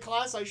taking a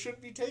class I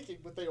shouldn't be taking,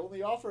 but they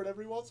only offer it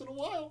every once in a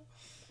while.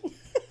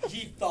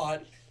 He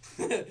thought.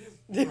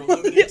 They for a only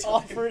limited time.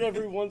 offer it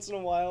every once in a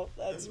while.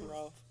 That's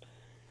rough.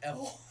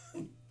 L.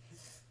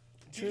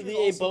 Truly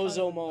Teacher's a also bozo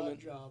kind of moment.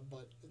 Nut job,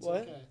 but it's What?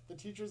 okay. The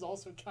teacher's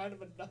also kind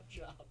of a nut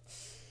job.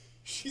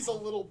 She's a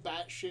little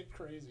batshit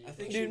crazy. I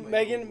think Dude, she might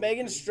Megan- go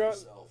Megan crazy struck-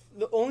 herself.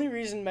 The only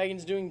reason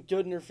Megan's doing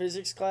good in her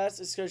physics class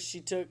is because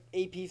she took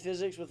AP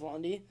Physics with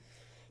Lundy.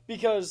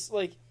 Because,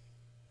 like,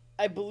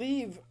 I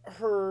believe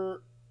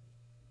her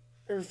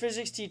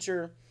physics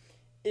teacher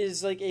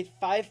is, like, a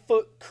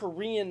 5-foot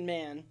Korean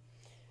man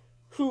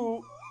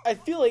who I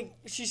feel like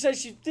she says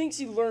she thinks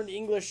he learned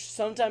English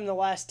sometime in the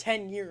last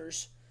 10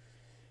 years.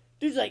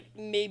 Dude's, like,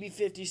 maybe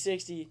 50,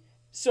 60.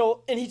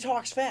 So, and he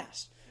talks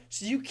fast.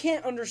 So you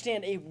can't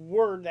understand a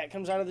word that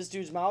comes out of this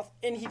dude's mouth.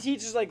 And he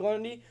teaches like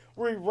Lundy,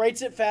 where he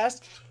writes it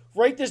fast.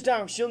 Write this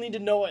down. She'll need to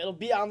know it. It'll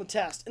be on the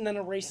test. And then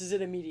erases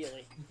it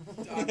immediately.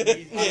 I would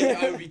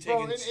be taking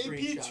Bro, in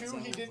screenshots AP2,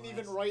 out he of didn't class.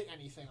 even write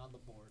anything on the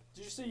board.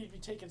 Did you say you'd be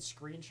taking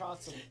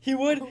screenshots of? He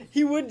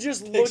would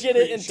just look at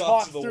it and screenshots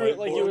talk of the through it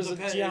like it whiteboard. was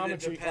a It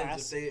geometry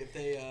depends class. if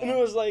they And it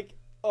was like,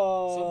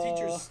 some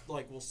teachers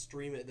like will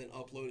stream it then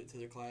upload it to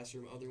their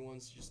classroom. Other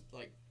ones just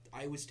like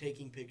I was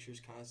taking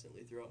pictures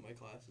constantly throughout my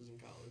classes in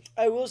college.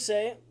 I will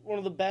say, one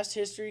of the best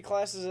history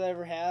classes I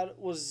ever had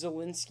was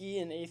Zelensky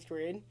in 8th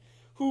grade,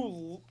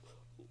 who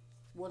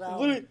What hour?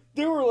 literally,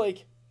 there were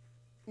like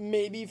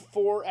maybe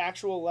 4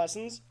 actual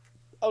lessons.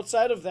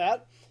 Outside of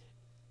that,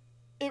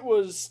 it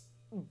was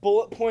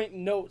bullet point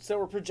notes that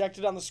were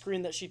projected on the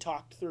screen that she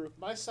talked through.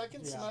 My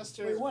second Yeah.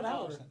 semester. Wait, what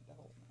hour?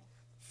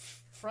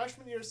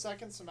 Freshman year,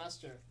 second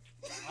semester.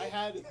 I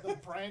had the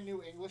brand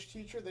new English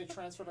teacher. They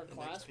transferred our The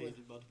class next page with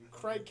is about to be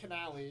Craig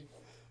Canale,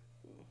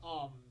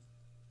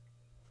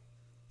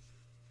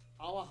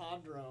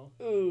 Alejandro,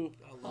 Ooh.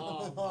 I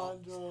love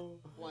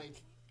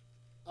like,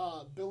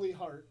 Billy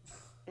Hart.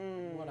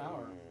 What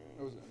hour?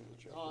 It was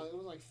English. It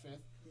was like fifth.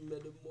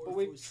 Metamorphosis. But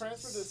we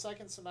transferred to the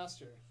second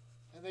semester,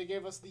 and they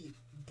gave us the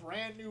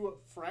brand new,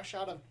 fresh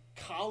out of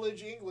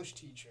college English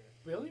teacher.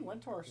 Billy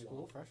went to our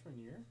school freshman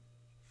year.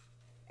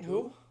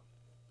 Who?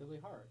 Billy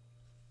Hart.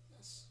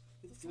 Yes,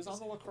 he was on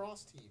the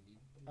lacrosse team.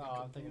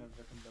 Oh, I'm thinking of a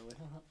different Billy.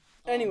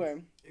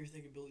 Anyway, You're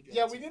thinking Billy Johnson.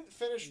 Yeah, we didn't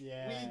finish.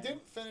 Yeah. We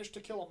didn't finish To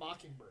Kill a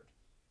Mockingbird.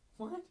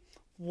 What?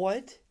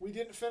 what? We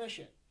didn't finish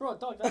it. Bro,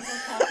 dog, that's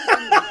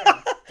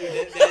uncomplicated.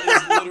 Dude,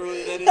 that is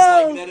literally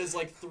that is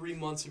like 3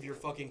 months of your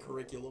fucking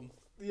curriculum.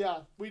 Yeah,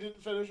 we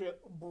didn't finish it.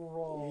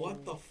 Bro.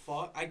 What the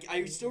fuck?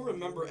 I still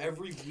remember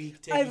every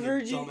week taking I've a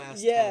heard you- dumbass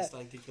yeah. test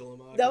on To Kill a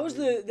Mockingbird. That was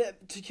the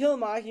To Kill a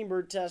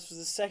Mockingbird test was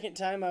the second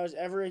time I was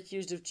ever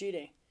accused of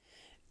cheating.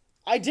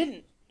 I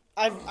didn't.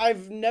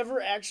 I've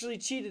never actually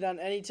cheated on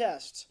any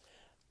tests.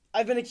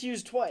 I've been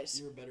accused twice.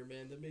 You're a better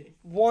man than me.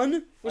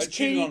 One was I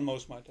cheated Katie. on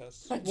most of my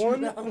tests.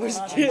 One was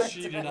I Katie.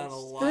 cheated on a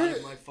lot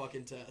of my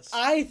fucking tests.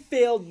 I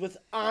failed with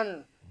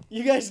honor.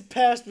 You guys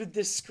passed with I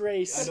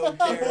disgrace. don't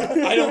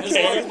care. I don't as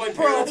care. long as my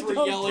parents were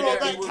yelling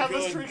at me, that we're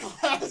chemistry good.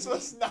 class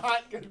was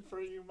not good for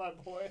you, my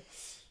boy.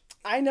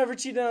 I never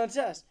cheated on a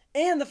test.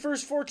 And the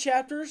first 4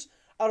 chapters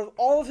out of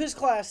all of his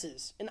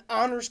classes in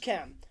honors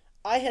chem,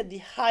 I had the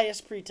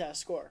highest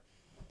pretest score.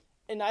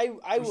 And I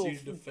will.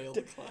 Proceeded to fail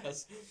the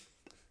class.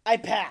 I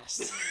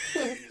passed.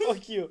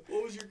 Fuck you.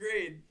 What was your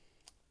grade?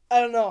 I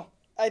don't know.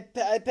 I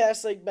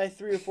passed like by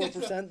 3 or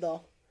 4%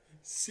 though.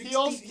 He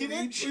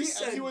didn't cheat,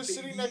 and he was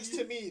sitting next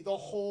to me the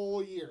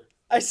whole year.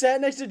 I sat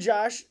next to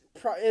Josh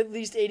at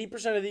least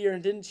 80% of the year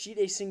and didn't cheat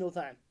a single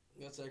time.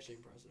 That's actually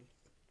impressive.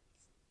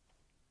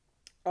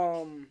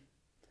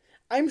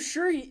 I'm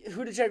sure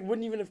Hudacek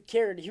wouldn't even have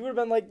cared. He would have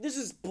been like, "This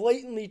is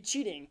blatantly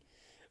cheating,"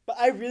 but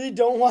I really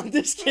don't want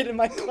this kid in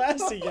my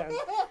class again.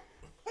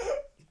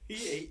 Did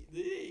he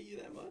hate you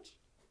that much?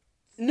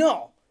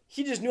 No,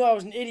 he just knew I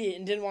was an idiot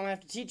and didn't want to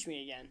have to teach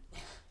me again.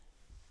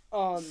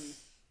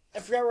 I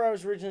forgot where I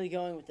was originally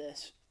going with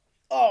this.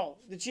 Oh,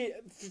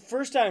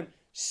 first time,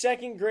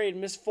 2nd grade,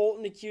 Miss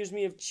Fulton accused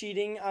me of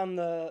cheating on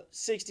the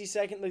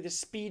 60-second, like the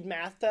speed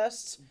math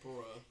tests.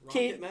 Bruh. Rocket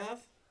Kate-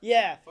 math?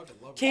 Yeah. Fucking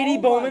love Katie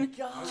Oh Bowman. my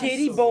God.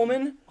 Katie So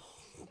Bowman.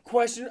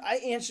 Question. I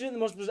answered it in the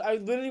most. I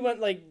literally went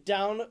like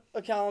down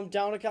a column,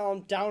 down a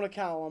column, down a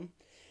column,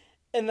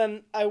 and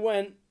then I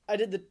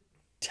did the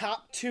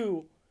top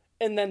 2,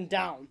 and then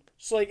down.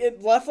 So like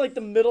it left like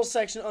the middle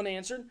section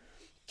unanswered.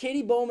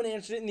 Katie Bowman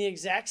answered it in the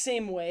exact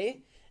same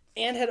way,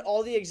 and had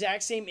all the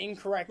exact same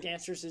incorrect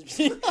answers as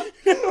me.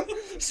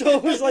 So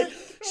it was like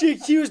she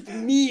accused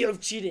me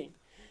of cheating.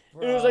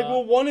 And it was like,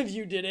 well, one of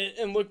you did it,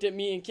 and looked at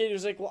me, and Katie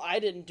was like, well, I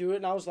didn't do it,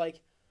 and I was like,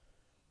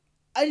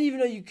 I didn't even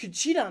know you could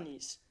cheat on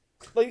these.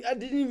 Like, I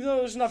didn't even know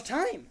there was enough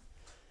time.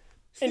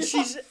 And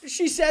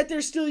she sat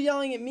there still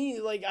yelling at me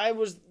like I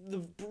was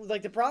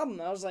the problem.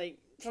 I was like,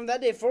 from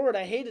that day forward,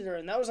 I hated her,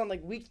 and that was on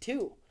like week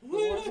 2. Who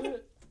was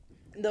it?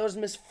 That was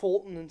Miss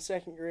Fulton in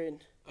 2nd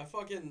grade. I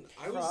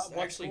was What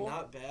actually school?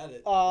 not bad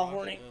at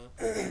Horny.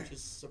 which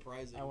is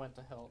surprising. I went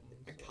to Hilton.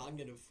 My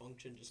cognitive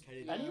function just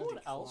kind of Anyone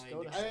else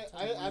go to Hilton?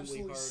 I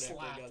absolutely hard after I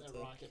slapped got at to-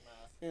 rocket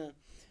math. Yeah.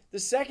 The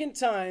second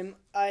time,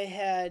 I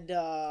had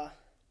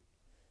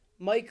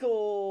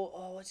Michael.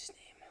 Oh, what's his name?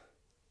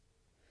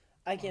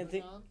 I can't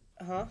think.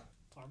 Huh?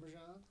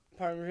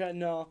 Parmesan?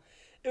 No.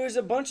 It was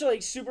a bunch of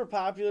like super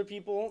popular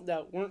people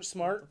that weren't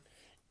smart,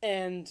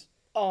 and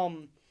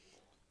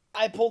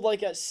I pulled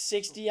like a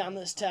 60 on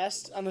this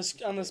test on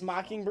this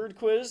Mockingbird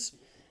quiz,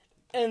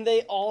 and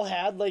they all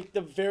had like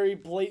the very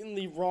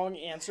blatantly wrong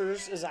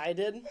answers as I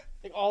did,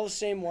 like all the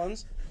same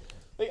ones.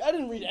 Like I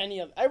didn't read any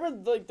of it. I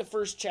read like the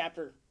first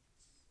chapter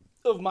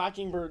of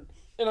Mockingbird,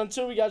 and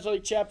until we got to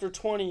like chapter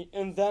 20,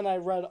 and then I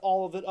read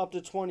all of it up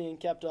to 20 and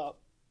kept up.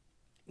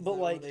 But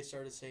like they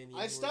started saying the I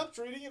N-word? stopped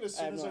reading it as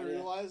I soon have as no I idea.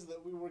 realized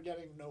that we were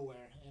getting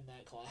nowhere in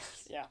that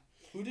class. Yeah.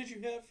 Who did you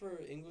have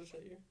for English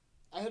that year?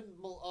 I had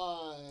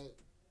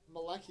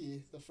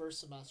Maleki the first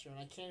semester, and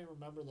I can't even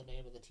remember the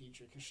name of the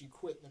teacher because she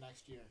quit the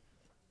next year.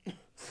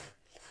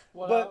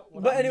 But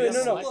anyway,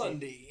 Miss no.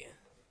 Lundy.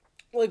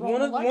 Like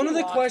one of the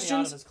Out of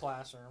questions. his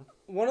classroom.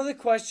 One of the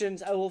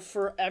questions I will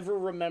forever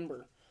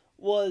remember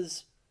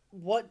was,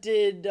 what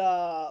did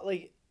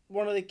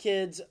one of the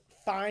kids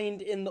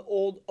find in the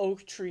old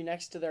oak tree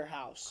next to their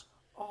house?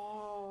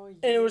 Oh,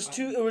 yeah. And it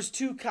was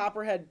two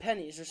copperhead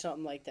pennies or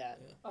something like that.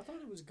 I thought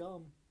it was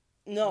gum.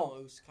 No,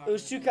 it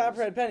was 2 Copperhead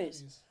copperhead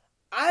pennies.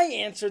 I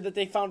answered that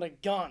they found a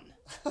gun.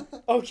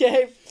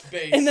 Okay?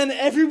 Base. And then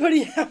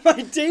everybody at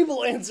my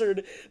table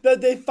answered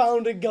that they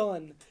found a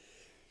gun.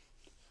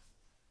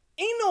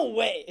 Ain't no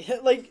way.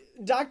 Like,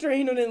 Dr.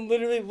 Hainonen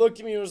literally looked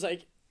at me and was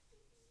like,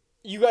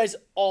 you guys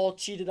all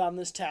cheated on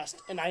this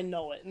test, and I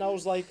know it. And I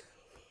was like,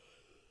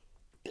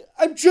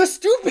 I'm just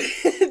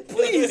stupid.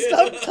 Please,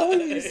 stop telling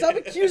me. Stop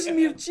accusing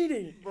me of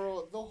cheating.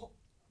 Bro,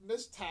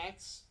 Miss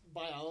Tack's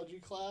biology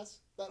class,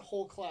 that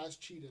whole class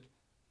cheated.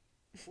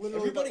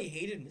 Literally, Everybody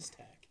hated Miss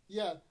Tack.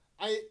 Yeah,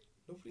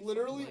 Nobody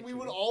literally, fucking we liked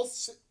would her. all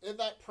sit in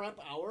that prep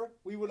hour.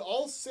 We would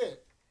all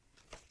sit.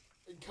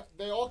 And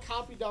they all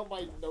copied down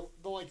my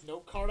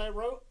note card I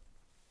wrote,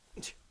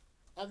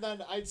 and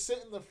then I'd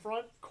sit in the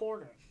front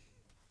corner.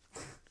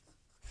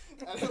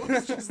 And it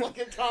was just like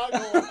a toggle.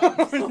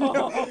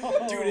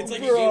 Dude, it's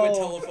like Bro. a game of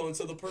telephone,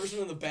 so the person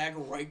in the back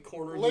right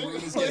corner of the room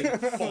is getting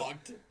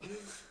fucked.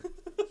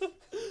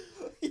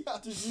 Yeah.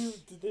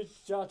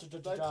 Josh,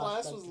 That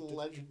class was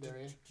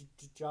legendary.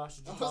 Josh,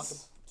 did you That talk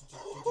was-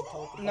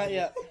 about Not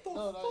yet.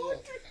 No, not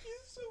yet.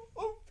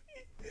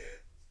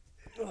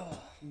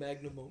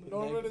 Magnum moment.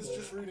 Norman magnum is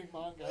moment. just reading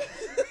manga.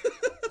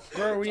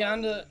 Bro, are we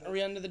on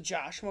to the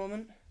Josh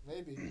moment?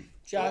 Maybe.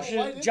 Josh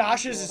Why didn't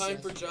Josh you is go? Time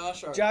for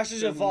Josh. Josh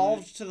has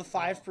evolved to the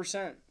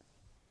 5%.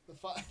 The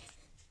five.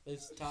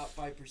 It's top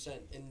 5%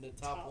 in the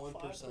top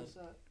 1%.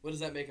 What does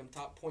that make him?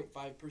 Top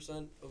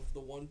 0.5% of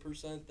the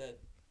 1% that.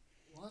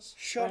 What?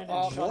 Shut Brandon,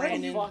 up, shut the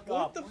Brandon. fuck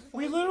up. the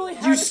We literally You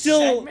had a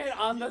still- segment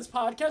on this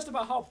podcast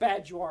about how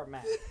bad you are,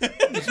 Matt.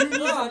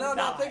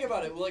 No. Think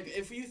about it. Like,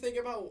 if you think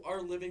about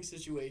our living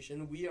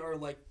situation, we are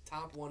like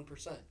top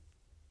 1%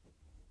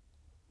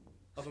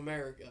 of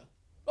America.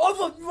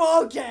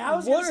 Okay, I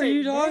was What gonna are say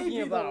you talking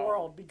maybe about? the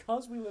world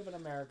because we live in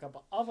America,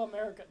 but of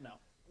America, no.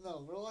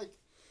 No, we're like.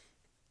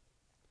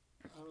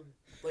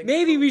 Like,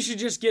 Maybe we should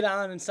just get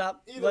on and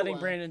stop Either letting way.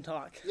 Brandon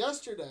talk.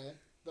 Yesterday,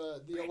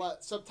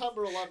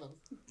 September 11th.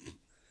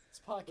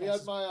 This podcast We had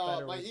is my,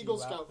 better my with Eagle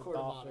you Scout after Corps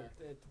of Dolphin.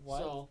 Honor. What?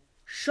 So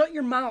Shut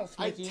your mouth,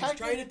 I Mickey. tech-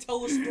 trying to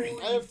tell a story.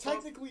 I have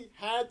technically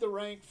had the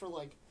rank for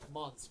like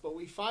months, but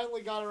we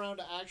finally got around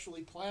to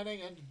actually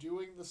planning and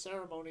doing the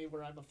ceremony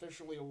where I'm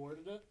officially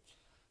awarded it.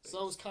 So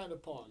it was kind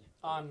of pog.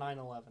 On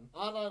 9/11.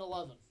 On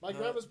 9/11, my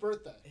grandma's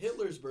birthday.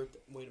 Hitler's birthday.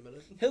 Wait a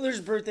minute. Hitler's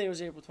birthday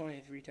was April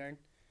 20th, retard.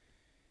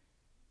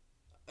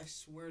 I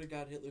swear to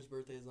God, Hitler's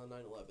birthday is on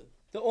 9/11.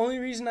 The only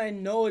reason I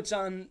know it's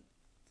on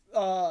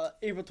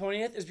April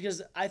 20th is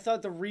because I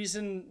thought the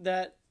reason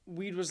that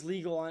weed was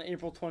legal on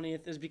April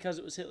 20th is because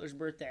it was Hitler's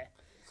birthday.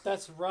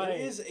 That's right.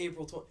 It is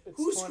April 20th. It's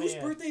Whose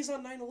 20th. birthday is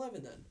on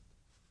 9/11 then?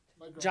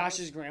 My grandma's.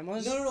 Josh's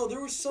grandma's? No.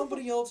 There was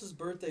somebody else's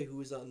birthday who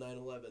was on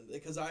 9/11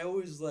 because I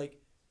always like.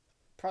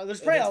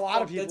 There's probably a that's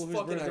lot of fuck- people that's whose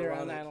fucking birthday are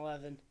on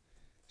ironic. 9/11.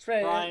 It's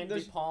probably, Brian De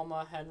there's-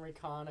 Palma, Henry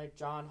Connick,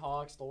 John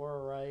Hawks,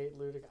 Laura Wright,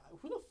 Ludic.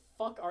 Who the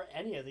fuck are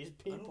any of these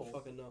I people? don't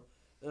fucking know.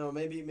 No,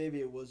 maybe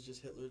it was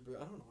just Hitler's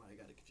birthday. I don't know why I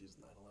got it confused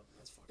with 9/11.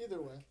 That's fucking. Either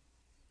way,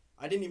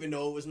 I didn't even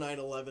know it was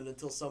 9/11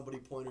 until somebody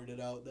pointed it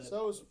out. That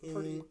so it was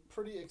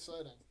pretty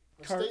exciting.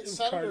 The Car- state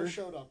senator Carter.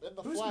 showed up in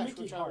the Who's flesh,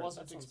 Mickey which Hart? I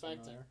wasn't That sounds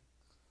expecting. familiar.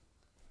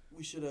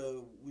 we should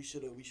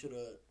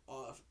have.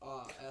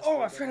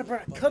 Oh, I forgot to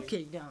bring a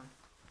cupcake down.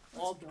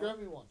 Oh, grab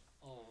me one.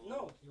 Oh,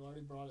 No. You already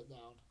brought it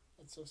down.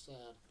 That's so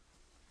sad.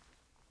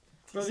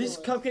 Bro, these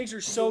So, cupcakes are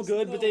so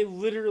good, but they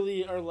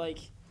literally are like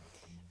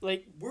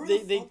Where they,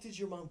 the fuck did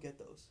your mom get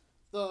those?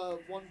 The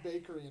one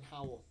bakery in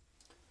Howell.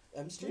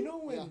 M Do Street? you know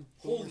when? Yeah.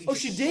 Holy Oh,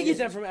 she did get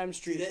that from M Dude,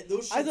 Street.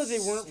 those I thought they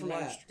shits weren't from M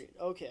slapped. Street.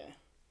 Okay.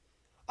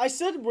 I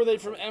said, were they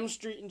from M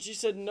Street? And she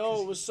said,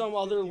 no, it was some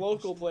other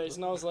local place.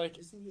 And I was like,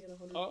 Isn't he at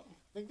 100? oh.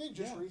 I think they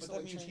just but recently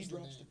that means he changed the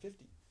drops to name.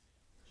 50.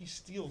 He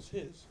steals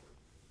his.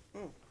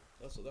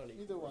 That's what that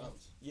Either way.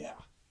 Yeah.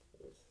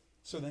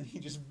 So then he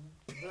just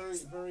Very,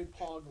 very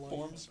pog-like.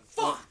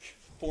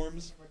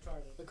 forms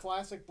The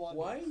classic blunder.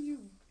 Why are you...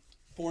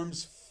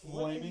 forms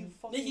flaming.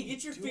 Nikki,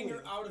 get your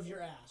finger out of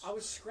your ass. I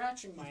was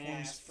scratching my Forms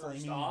ass first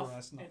flaming off,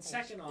 brass and knuckles.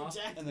 second off,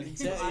 Exactly. And then he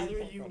do said, either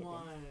 "Fuck you out of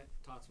want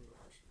tots and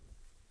goers?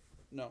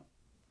 No.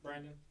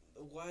 Brandon?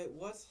 Why?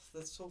 What?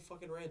 That's so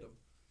fucking random.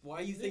 Why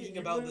are you Nikki, thinking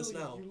about this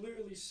literally- now? You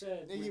literally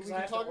said... Nikki, because we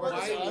I can have talk to about Why,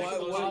 this organize after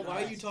the the why are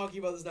podcast. you talking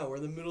about this now? We're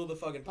in the middle of the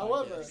fucking podcast.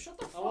 However- Shut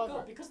the fuck However-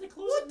 up, because they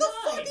close What at the 9.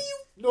 fuck are you...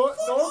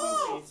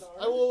 Normally, Sorry.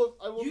 I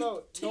will You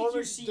note, take your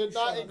Norman seat did and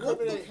not shut up. What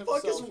the incriminate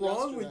fuck himself is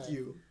wrong with yesterday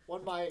you?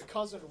 when my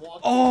cousin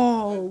walked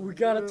Oh, in, we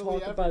gotta literally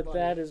talk about everybody-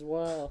 that as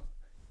well.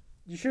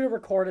 You should have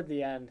recorded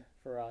the end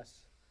for us.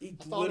 He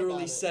I thought literally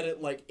about it. said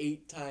it like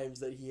 8 times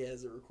that he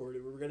has it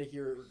recorded. We're gonna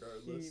hear it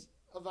regardless.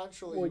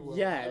 Eventually, Well, you will. I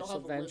yes, don't have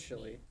it with me.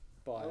 eventually.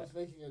 I But was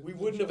making it. We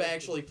wouldn't have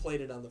actually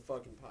played it on the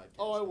fucking podcast.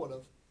 Oh, I would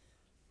have.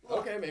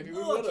 Okay, maybe we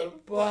Look, would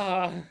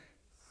have.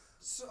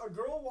 So a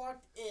girl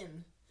walked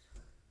in,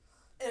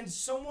 and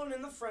someone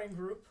in the friend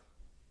group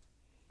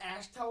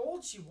asked how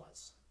old she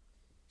was.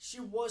 She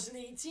wasn't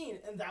 18,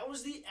 and that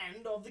was the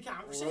end of the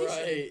conversation.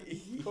 Right.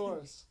 Of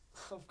course,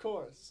 of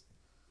course.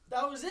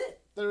 That was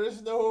it. There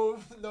is no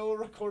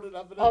recorded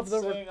Of evidence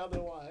the saying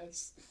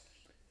otherwise.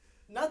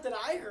 Not that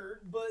I heard,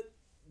 but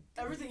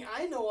everything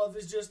I know of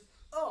is just,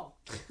 oh,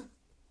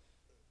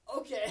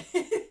 okay.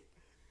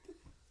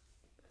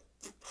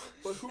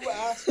 But who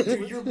asked?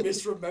 Dude, you're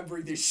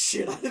misremembering the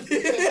shit out of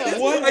this. Yeah.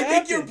 What I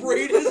think your happened?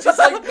 brain is just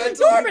like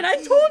mentally... Norman, I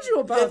told you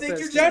about I think this.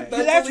 you're just today.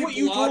 mentally That's what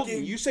you told me.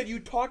 blocking. You said you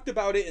talked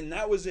about it and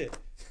that was it.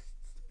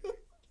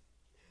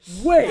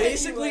 Wait.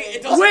 Basically,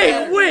 it doesn't Wait,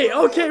 matter. wait,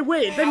 okay,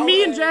 wait. Then How-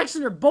 me and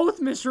Jackson are both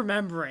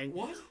misremembering.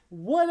 What?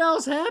 What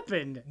else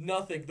happened?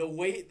 Nothing.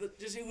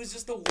 It was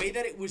just the way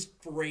that it was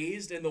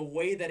phrased and the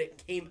way that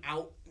it came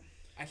out.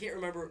 I can't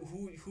remember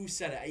who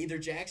said it. Either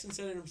Jackson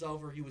said it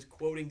himself or he was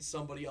quoting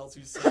somebody else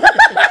who said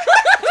it.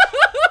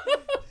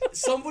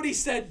 Somebody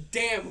said,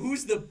 "Damn,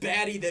 who's the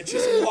baddie that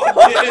just walked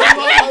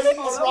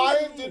in?"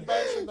 Ryan did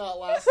mention that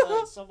last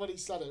night. Somebody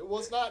said it. It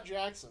was not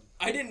Jackson.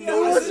 I didn't It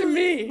notice it. wasn't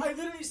me. I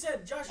literally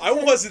said, Josh. I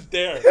wasn't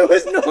there. It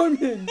was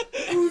Norman.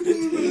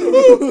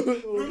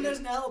 Ruben has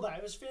an alibi.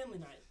 It was family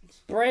night.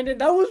 Brandon,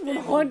 that was The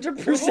 100% whole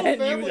you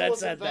family that was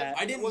said that.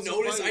 I didn't Was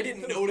notice. invited. I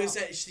didn't Could've notice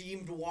come. that she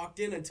even walked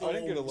in until I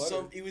didn't get a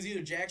letter. it was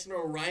either Jackson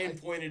or Ryan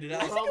pointed it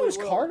out. I think it was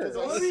Probably will, Carter. 'cause The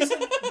I- only reason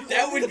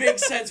That would make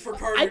sense for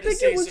Carter I to think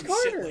say it was some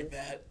Carter. shit like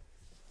that.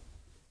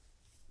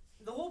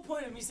 the whole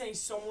point of me saying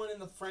someone in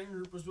the friend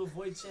group was to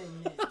avoid saying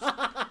names.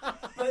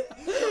 But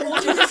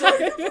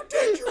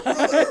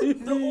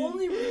the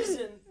only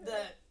reason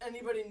that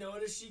anybody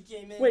noticed she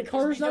came in. Wait, is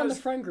Carter's not in the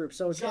because friend group,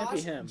 so it can't be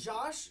him.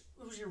 Josh,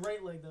 it was your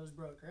right leg that was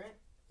broke, right?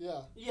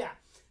 Yeah. Yeah.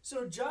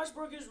 So Josh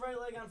broke his right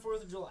leg on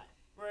 4th of July,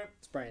 right?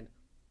 It's Brandon.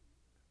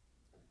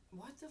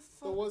 What the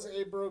fuck? There was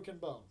a broken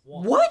bone.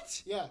 One.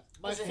 What? Yeah.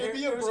 My Was it hair-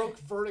 fibia it was a- broke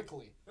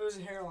vertically. It was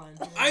a hairline.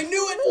 I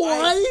knew it.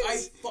 What? I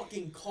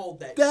fucking called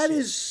that. That shit.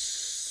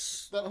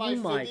 is. That Oh my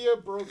my fibia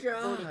broke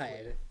God.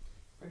 vertically.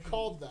 I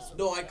called that.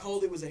 No, I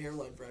called it was a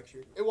hairline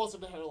fracture. It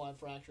wasn't a hairline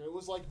fracture. It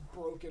was like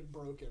broken.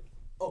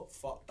 Oh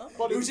fuck!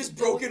 But It was just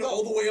broken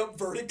all the way up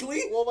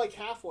vertically. Well, like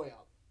halfway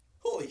up.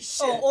 Holy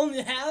shit! Oh,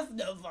 only half?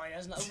 No, fine.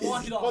 That's not.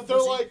 Walk it off. But they're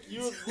pussy. like,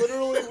 you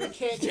literally, we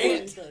can't do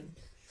Can't. anything.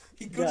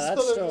 He Yeah, could.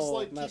 that's So they're just still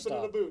like, keep messed it in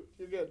a up. boot.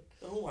 You're good.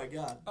 Oh my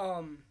god!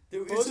 Most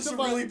It's just a of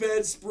my- really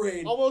bad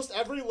sprain. Almost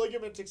every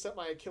ligament except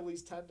my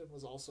Achilles tendon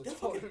was also That,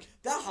 torn. fucking,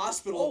 that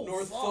hospital Oh, up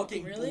north fuck,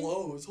 fucking really?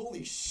 blows.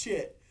 Holy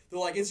shit! They're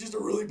like, it's just a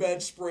really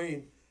bad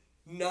sprain.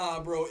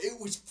 Nah, bro, it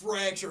was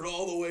fractured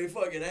all the way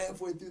fucking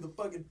halfway through the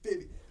fucking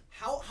baby.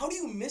 How do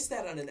you miss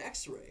that on an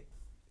X-ray?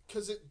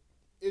 Because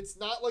it's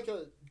not like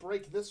a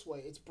break this way.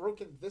 It's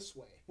broken this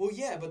way. Well,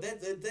 yeah, but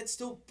that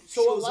still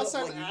So shows unless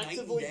up I'm like night and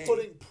actively day.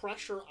 putting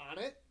pressure on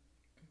it,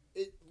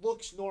 it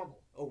looks normal.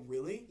 Oh,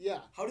 really? Yeah.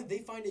 How did they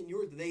find it in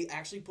yours? Did they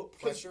actually put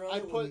 'Cause pressure on I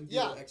it when put- you did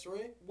yeah. an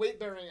X-ray?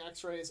 Weight-bearing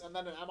x-rays and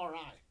then an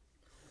MRI.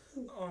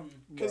 Um,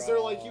 Because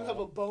they're like, you have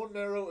a bone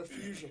marrow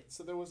effusion.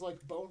 So there was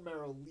like bone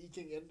marrow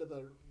leaking into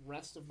the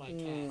rest of my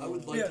calf. I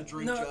would like to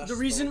drink no, Josh's the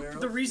bone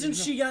reason marrow.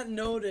 she got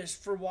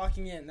noticed for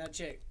walking in, that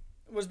chick,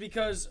 was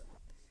because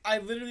I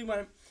literally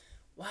went,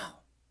 wow,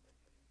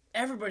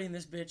 everybody in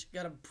this bitch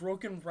got a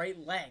broken right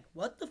leg.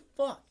 What the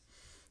fuck?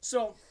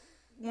 So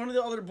one of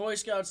the other Boy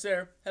Scouts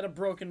there had a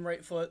broken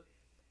right foot.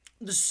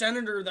 The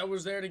senator that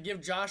was there to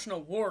give Josh an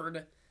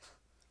award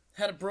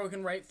had a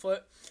broken right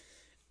foot.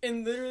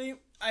 And literally,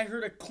 I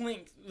heard a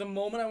clink the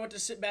moment I went to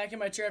sit back in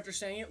my chair after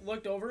saying it,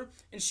 looked over,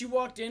 and she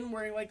walked in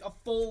wearing like a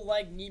full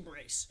leg knee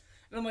brace.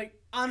 And I'm like,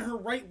 on her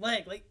right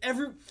leg. Like,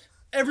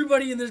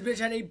 everybody in this bitch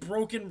had a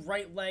broken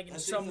right leg in I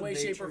think some the way,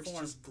 shape, or Matrix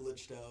form. just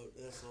glitched out.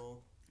 That's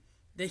all.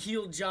 They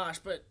healed Josh,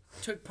 but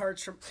took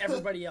parts from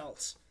everybody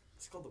else.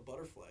 It's called the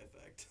butterfly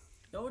effect.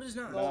 No, it is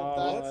not. No,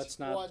 that's that's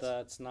not. what-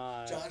 That's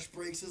not. Josh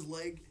breaks his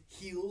leg,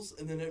 heals,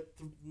 and then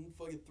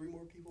fucking 3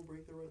 more people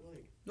break their right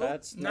leg. Nope,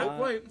 That's not not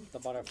quite. the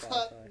butterfly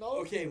effect. No.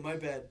 Okay, my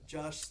bad.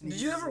 Josh Did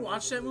sneezes you ever and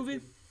watch then that movie?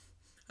 breaks-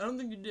 I don't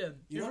think you did.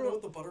 You don't ever- know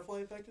what the butterfly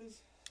effect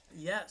is?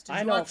 Yes. Did I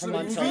you know watch from the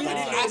Until movie? Dawn.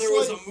 Cast I didn't know there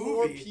was a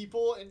four movie.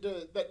 people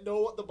that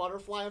know what the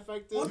butterfly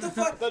effect is. What the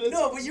fuck? That is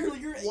No, but you're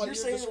what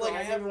saying it like I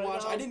describing haven't right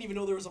watched. now. I didn't even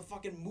know there was a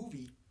fucking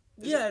movie.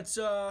 Yeah, it's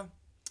I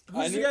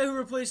who's the knew- guy who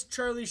replaced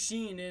Charlie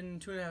Sheen in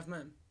 2.5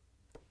 Men?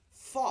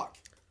 Fuck.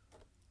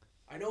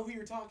 I know who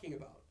you're talking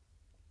about.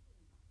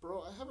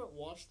 Bro, I haven't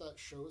watched that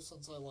show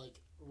since I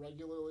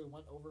regularly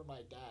went over to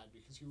my dad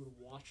because he would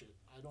watch it.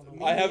 I don't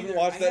know. I Me haven't neither.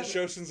 watched I that haven't-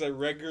 show since I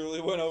regularly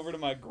went over to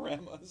my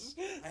grandma's.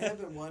 I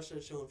haven't watched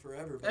that show in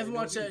forever. But I haven't know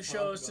watched who you're that show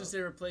talking since about.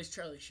 they replaced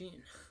Charlie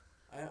Sheen.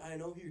 I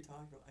know who you're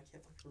talking about. I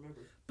can't fucking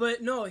remember.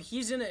 But no,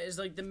 he's in it as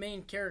like the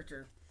main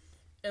character,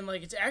 and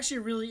like it's actually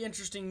a really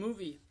interesting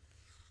movie.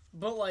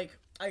 But like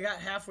I got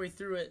halfway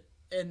through it,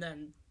 and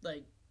then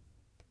like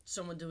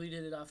someone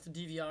deleted it off the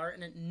DVR,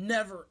 and it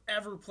never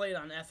ever played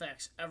on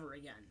FX ever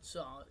again.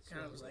 So it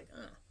kind of was like,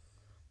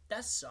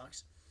 that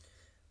sucks.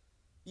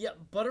 Yeah,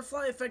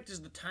 Butterfly Effect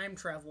is the time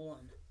travel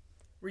one,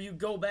 where you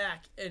go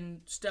back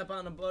and step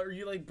on or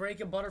you like break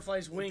a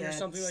butterfly's wing or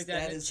something like that,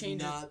 That and it is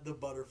changes. not the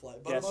butterfly.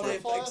 Yes, Butterfly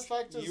Butterfly effects.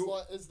 effect is, you-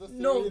 is the theory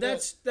No,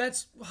 that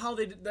that's how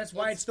they. That's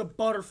why it's the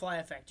butterfly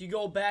effect. You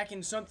go back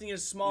and something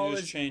as small You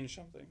as just change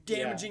something.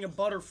 damaging a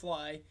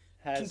butterfly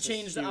Has can this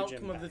change the huge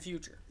outcome of the impact.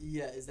 future.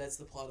 Yeah, that's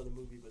the plot of the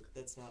movie, but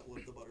that's not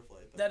what the butterfly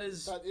effect. That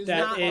is that is That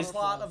not is- the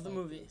plot of the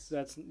butterfly movie. effect.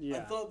 That's I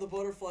yeah. thought the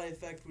butterfly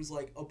effect was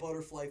like a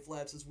butterfly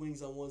flaps its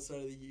wings on one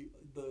side of the.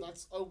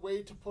 That's a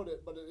way to put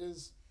it, but it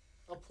is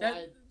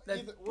applied.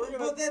 that-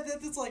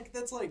 But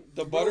that's like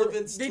The butter-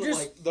 relevance They to just-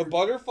 like The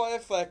butterfly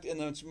effect in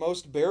its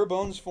most bare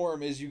bones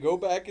form is you go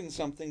back in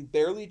something,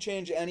 barely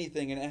change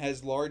anything, and it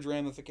has large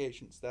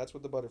ramifications. That's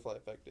what the butterfly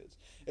effect is.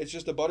 It's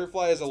just a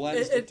butterfly as a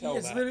lens to tell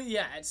it's that. literally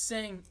it's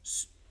saying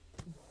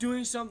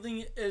doing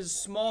something as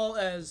small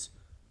as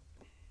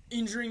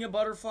injuring a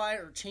butterfly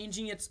or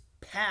changing its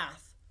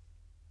path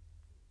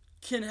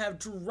can have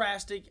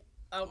drastic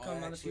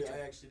outcome on the future. I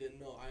actually didn't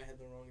know. I had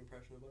the wrong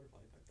impression of butterfly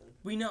effect then.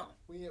 We know.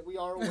 We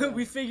are aware.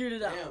 We figured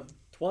it out. Damn,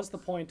 What's the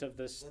point of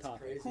this that's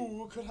topic? crazy.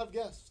 Who could have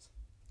guessed?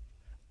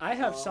 I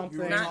have We something.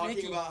 were Not talking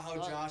Nikki. about how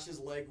Not- Josh's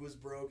leg was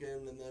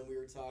broken, and then we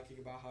were talking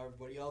about how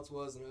everybody else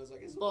was, and I was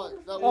like, "It's a But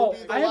that butterfly." will Oh, be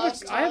the I have a-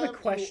 last I have a time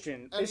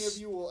question. any Is-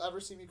 of you will ever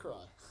see me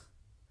cry.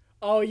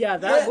 Oh yeah,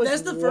 that Yeah, was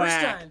that's the first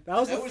whack. time. That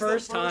was That the was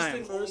first the time.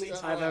 and only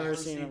First time I've ever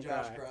seen seen him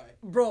Josh cry.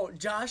 Bro,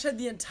 Josh had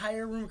the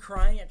entire room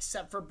crying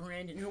except for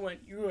Brandon, who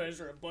went, "You guys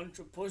are a bunch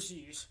of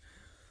pussies."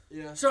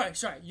 Yeah. Sorry,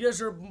 you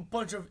guys are a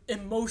bunch of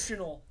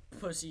emotional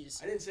pussies.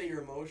 I didn't say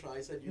you're emotional.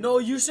 I said you're. No,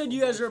 you said you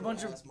guys are a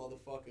bunch of- ass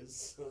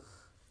motherfuckers.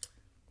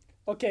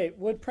 Okay,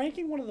 would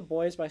pranking one of the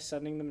boys by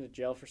sending them to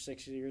jail for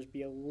 6 years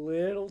be a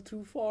little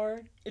too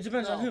far? It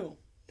depends on No.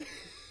 who.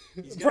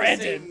 He's gonna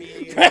Brandon. say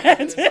me and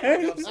Brandon. he's gonna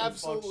bring up some fuck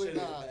Absolutely shit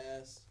in the not.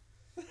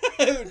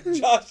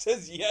 past. Josh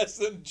says yes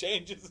and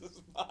changes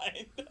his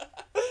mind.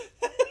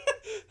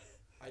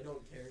 I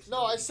don't care.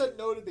 No, I said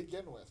no to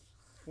begin with.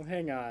 Well,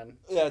 hang on.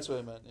 Yeah, that's what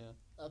I meant,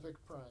 yeah. Epic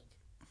prank.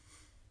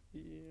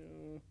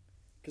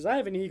 Because I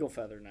have an eagle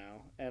feather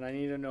now, and I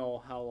need to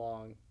know how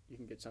long you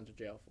can get sent to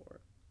jail for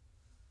it.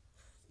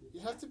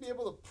 You have to be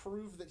able to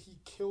prove that he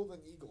killed an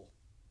eagle.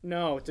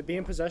 No, to be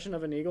in possession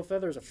of an eagle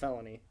feather is a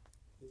felony.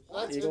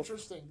 That's Eagle-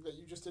 interesting that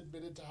you just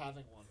admitted to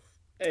having one.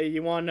 Hey,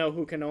 you want to know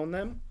who can own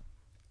them?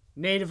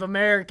 Native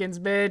Americans,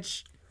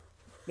 bitch.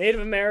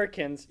 Native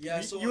Americans.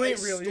 Yeah, so you ain't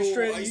I real. Stole, You're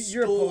straight- I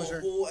you're a stole poser.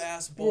 a whole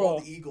ass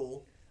bald Bro.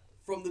 eagle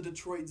from the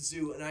Detroit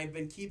Zoo, and I've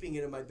been keeping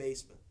it in my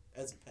basement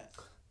as a pet.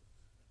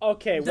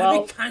 Okay, That'd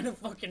well, be kind of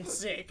fucking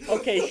sick.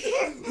 okay.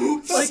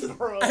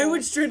 Like, I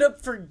would straight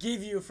up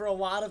forgive you for a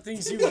lot of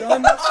things you've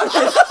done.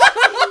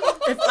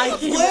 If I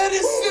came, Plan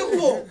is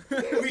simple.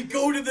 We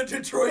go to the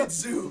Detroit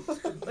Zoo.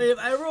 like, if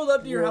I rolled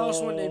up to your house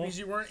one day Bro. because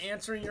you weren't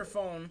answering your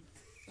phone,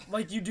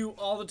 like you do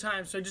all the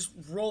time, so I just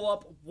roll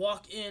up,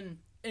 walk in,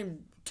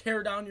 and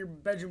tear down your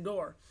bedroom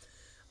door,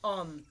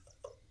 and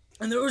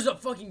there was a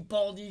fucking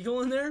bald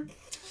eagle in there,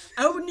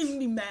 I wouldn't even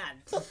be mad.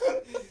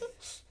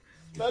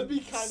 That'd be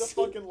kind of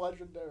fucking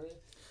legendary.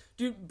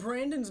 Dude,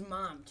 Brandon's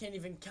mom can't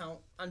even count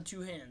on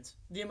 2 hands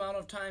the amount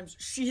of times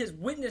she has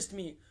witnessed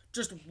me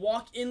just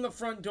walk in the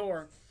front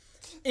door,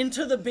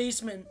 into the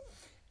basement,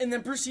 and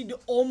then proceed to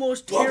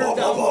almost tear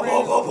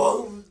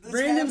down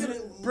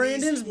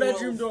Brandon's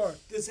bedroom door.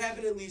 This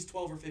happened at least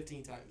 12 or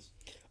 15 times.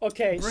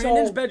 Okay,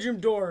 Brandon's so bedroom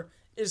door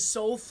is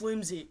so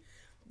flimsy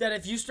that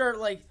if you start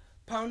like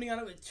pounding on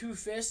it with 2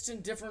 fists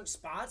in different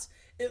spots,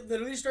 it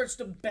literally starts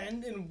to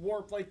bend and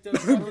warp like the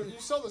You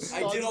saw the studs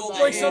I did all in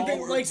the like that something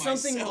handwork wall. like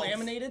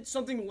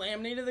something myself.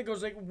 laminated that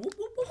goes like whoop,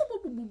 whoop, whoop,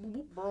 whoop, whoop, whoop,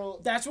 whoop. Bro,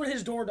 That's what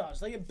his door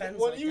does. Like it bends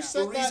When like you that.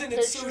 said- The Send that reason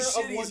it's so picture of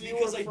shitty when is you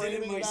because were I did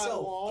framing it that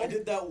myself. wall. I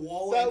did that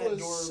wall That and that was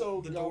door,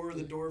 so the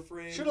gumpy. door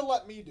frame, should have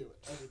let me do it.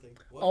 everything.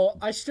 What? oh,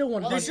 I still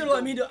want They Well, to. should have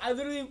let me do. I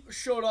literally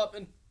showed up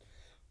and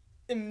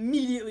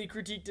immediately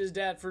critiqued his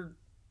dad for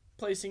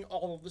placing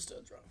all of the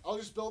studs wrong. I'll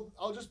just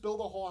build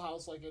a whole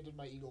house like I did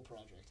my Eagle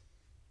project.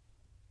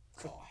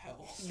 Oh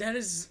hell. That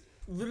is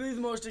literally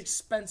the most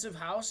expensive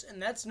house, and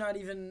that's not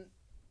even.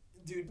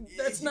 Dude,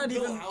 That's if not you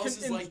build even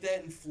houses like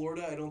that in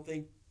Florida, I don't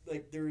think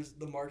like there's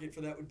the market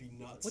for that would be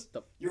nuts. What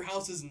the? Your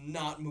house is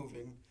not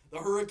moving. The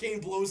hurricane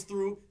blows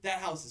through. That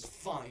house is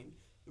fine.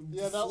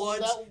 Yeah,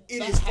 Floods. It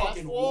that is half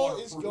fucking wall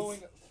waterproof. is going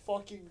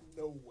fucking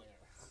nowhere.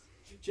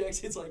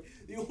 Jackson's like,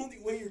 the only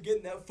way you're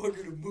getting that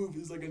fucker to move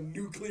is like a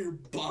nuclear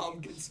bomb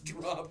gets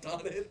dropped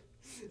on it.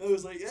 I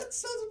was like, that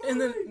sounds about And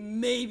then right.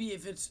 maybe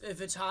if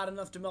it's hot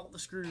enough to melt the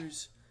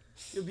screws,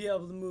 you'll be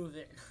able to move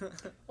it.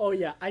 Oh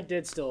yeah, I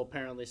did still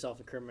apparently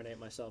self-incriminate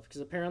myself because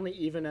apparently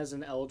even as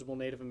an eligible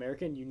Native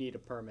American, you need a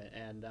permit,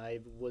 and I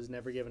was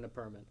never given a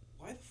permit.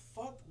 Why the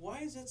fuck?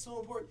 Why is that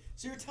so important?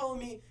 So you're telling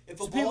me if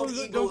a So people bald don't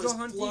eagle go is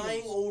hunt flying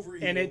eagles. over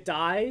you And it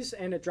dies,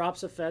 and it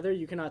drops a feather,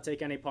 you cannot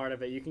take any part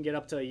of it. You can get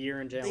up to a year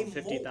in jail They and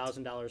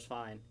 $50,000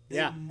 fine. they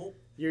Yeah, molt-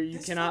 you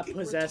That's cannot fucking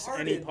possess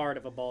any retarded. part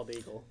of a bald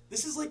eagle.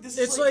 This is like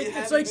It's like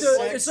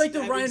the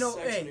having rhino.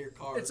 sex in Hey, your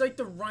car. it's like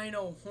the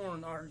rhino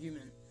horn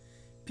argument.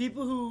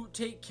 People who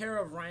take care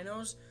of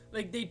rhinos,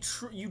 like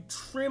you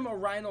trim a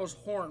rhino's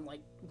horn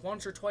like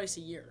once or twice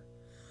a year.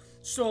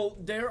 So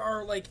there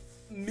are like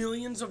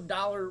millions of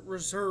dollar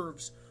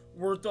reserves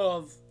worth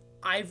of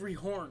ivory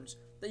horns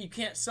that you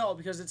can't sell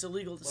because it's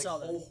illegal to like sell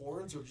them. whole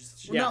horns or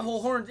just Well, not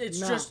whole horns. It's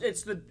No. just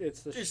it's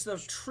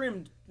the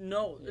trimmed.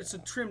 No, it's a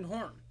trimmed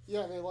horn.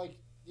 Yeah,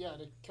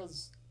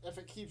 because if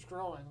it keeps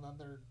growing, then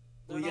they're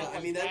Well, yeah, not, I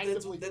mean, like, that's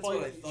actively what I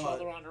fighting each thought.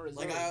 other on a reserve.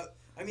 Like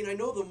I mean, I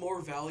know the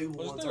more valuable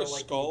Wasn't ones there are a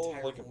like skull, the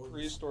entire like a horns.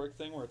 prehistoric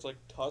thing where it's like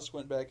tusk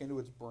went back into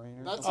its brain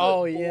or That's something? Oh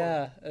boar.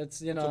 yeah,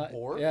 it's a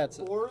boar? yeah, it's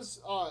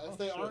Boars, if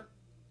they shit. aren't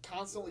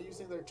constantly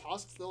using their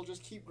tusks, they'll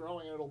just keep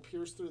growing and it'll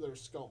pierce through their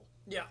skull.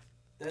 Yeah.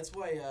 That's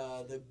why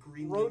the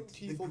Greenland, Rodent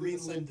teeth will do the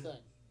same Greenland,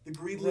 thing. the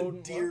Greenland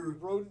Rodent deer.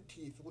 Rodent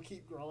teeth will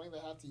keep growing. They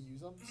have to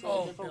use them. So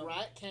Oh, like, if a yeah.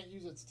 rat can't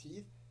use its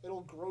teeth,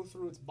 it'll grow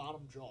through its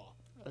bottom jaw.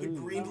 The Ooh.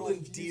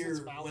 Greenland If it uses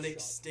deer mouth went shut.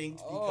 extinct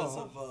because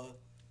Oh. of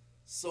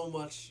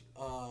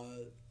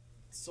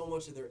so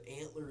much of their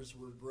antlers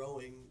were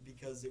growing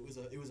because it was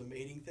a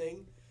mating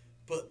thing,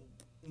 but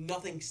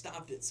nothing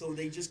stopped it. So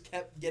they just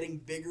kept getting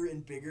bigger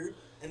and bigger,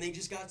 and they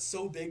just got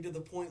so big to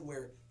the point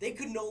where they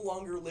could no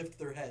longer lift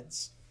their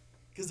heads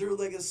because they're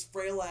like a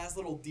frail ass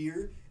little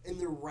deer, and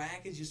their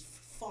rack is just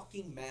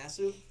fucking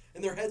massive,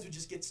 and their heads would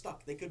just get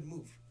stuck. They couldn't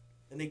move,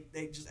 and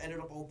they just ended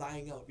up all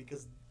dying out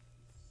because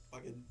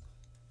fucking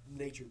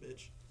nature,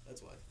 bitch.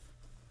 That's why.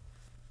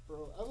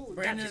 Bro,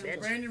 evolution.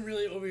 Brandon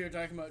really over here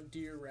talking about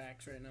deer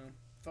racks right now.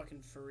 Fucking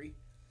furry.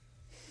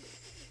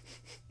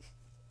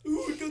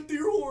 Ooh, I got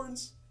deer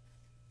horns.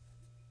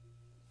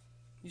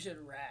 You said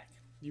rack.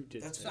 you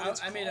did. That's say what that.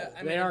 it's I made called.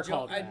 a They are joke.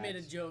 called I made a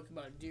racks. joke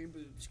about deer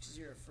boobs because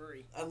you're a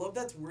furry. I love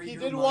that's where He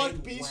your did mind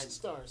watch Beast went.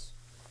 Stars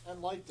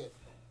and liked it.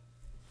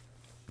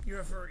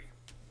 You're a furry.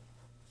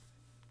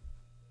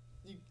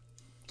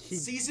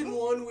 Season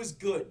 1 was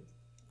good.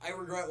 I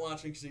regret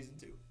watching season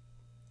 2.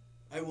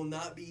 I will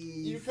not be.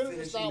 You could have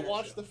just finishing not that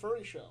watched show. the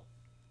furry show.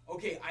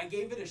 Okay, I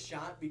gave it a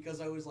shot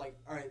because I was like,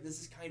 all right, this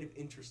is kind of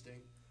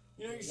interesting.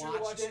 You know, you should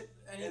Watched watch it,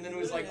 and then it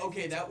was like,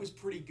 okay, that was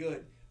pretty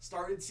good.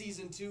 Started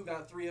season 2,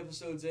 got 3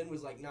 episodes in,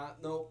 was like,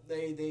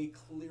 they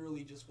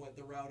clearly just went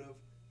the route of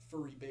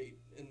furry bait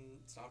and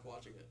stopped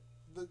watching it.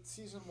 The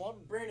season 1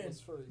 Brandon, was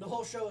furry. the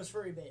whole show is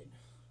furry bait.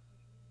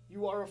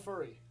 You are a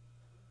furry.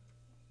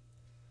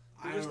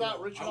 You're I just don't not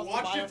know. rich I enough to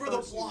watched buy it a for the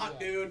fursuit plot, yet.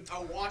 dude. I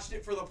watched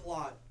it for the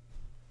plot.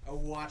 I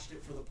watched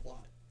it for the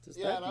plot. Does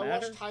Yeah, that and I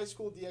matter? watched High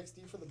School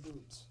DxD for the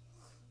boobs.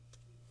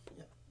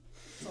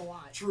 It's a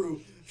lie.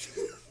 True.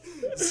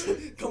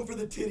 Come for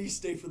the titties,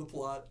 stay for the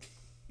plot.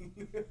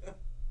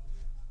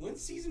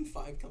 When's season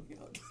 5 coming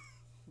out?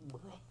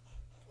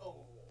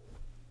 Oh.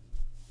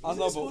 On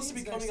the supposed to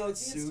be coming out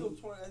soon?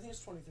 I think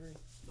it's 23.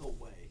 No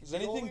way. Is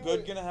anything only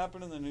good way- gonna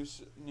happen in the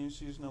new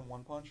season of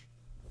One Punch?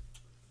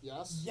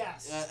 Yes.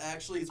 Yes.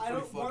 Actually, it's I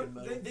pretty don't fucking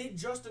want. metal. They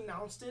just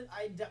announced it.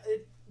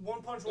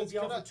 One Punch won't It's be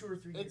out gonna- for 2 or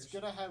 3 years. It's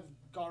gonna have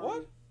Gary.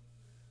 What?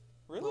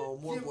 Really? No,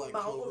 more The Black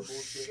amount Clover of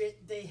bullshit.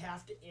 shit they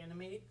have to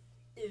animate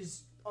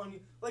is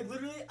like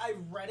literally. I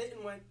read it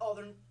and went, "Oh,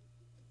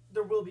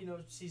 there will be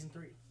no season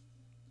 3."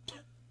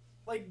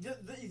 Like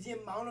the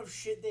amount of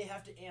shit they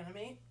have to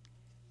animate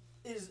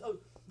is literally.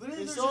 They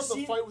There's still a have to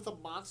scene. fight with a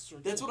monster.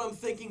 That's too. what I'm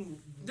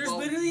thinking. There's while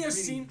literally a reading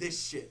scene-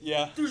 This shit.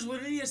 Yeah. There's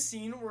literally a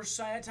scene where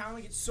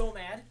Sayatama gets so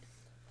mad,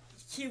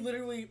 he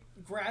literally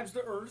grabs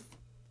the Earth,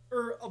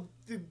 or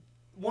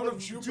one of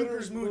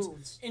Jupiter's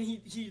moons, and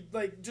he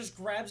like just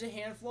grabs a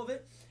handful of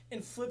it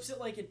and flips it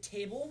like a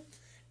table,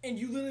 and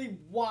you literally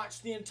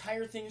watch the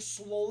entire thing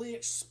slowly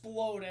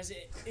explode as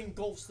it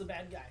engulfs the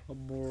bad guy.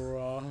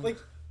 Bruh. Like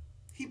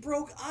He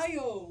broke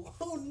Io.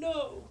 Oh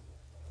no.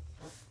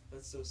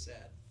 That's so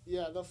sad.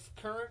 Yeah, the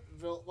current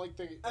the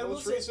I will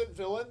most say- recent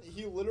villain,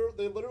 they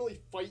literally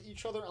fight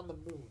each other on the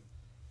moon.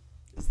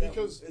 Is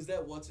Because-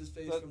 that what's his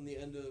face That- from the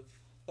end of?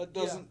 That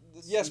doesn't.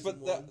 Yeah. Yes,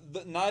 Season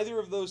but neither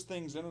of those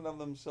things in and of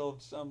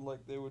themselves sound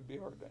like they would be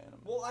hard to animate.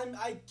 Well,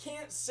 I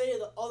can't say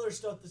the other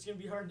stuff that's gonna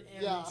be hard to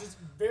animate. Yeah. It's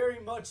very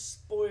much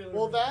spoiler.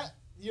 Well, that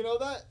you know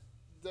that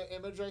the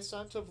image I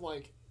sent of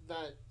like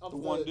that of the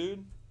one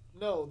dude.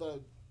 No,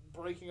 the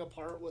breaking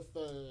apart with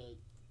the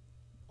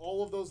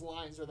all of those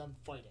lines are them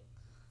fighting.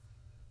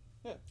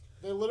 Yeah.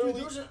 They literally. Dude,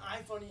 there was an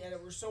iFunny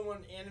edit where someone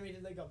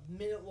animated like a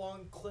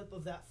minute-long clip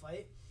of that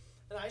fight,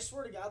 and I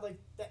swear to God, like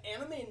the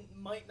anime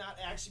might not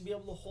actually be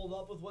able to hold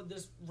up with what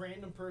this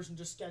random person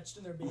just sketched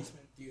in their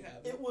basement. Do you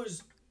have It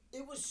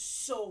was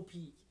so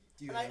peak.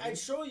 Do you And have I'd it?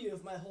 show you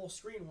if my whole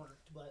screen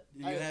worked, but Do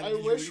you have- I did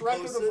you wish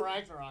Record repost of it?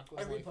 Ragnarok I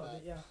was like reposted that.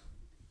 it. Yeah.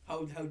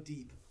 How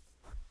deep?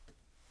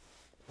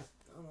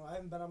 I don't know. I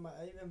haven't been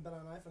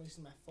on iFunny since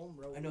my phone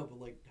broke. I know, but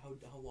like how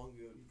long ago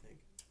do you think?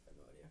 I have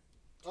no idea.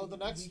 Oh, the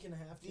next week and a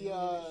half.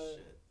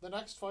 Shit. the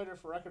next fighter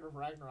for Record of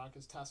Ragnarok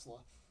is Tesla.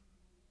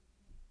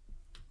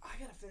 I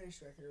gotta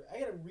finish Record. I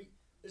gotta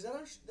Is that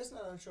on? That's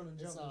not on Shonen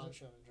Jump. It's not on is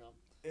it? Shonen Jump.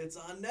 It's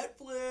on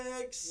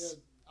Netflix.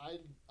 Yeah,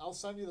 I'll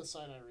send you the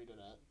site I read it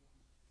at.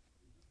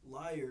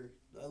 Liar.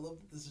 I love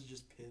that this is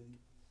just pinned.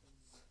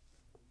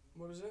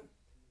 What is it?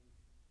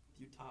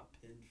 Your top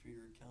pinned for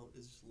your account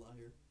is just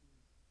liar.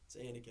 It's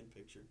an Anakin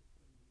picture.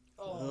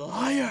 Oh.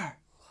 Liar.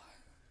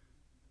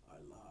 I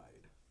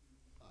lied.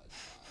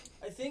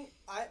 I think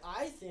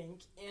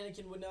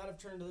Anakin would not have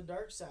turned to the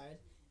dark side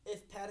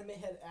if Padme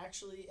had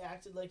actually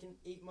acted like an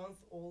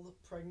 8-month-old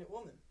pregnant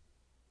woman.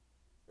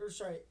 Or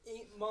sorry,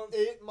 8-month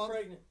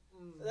pregnant.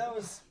 That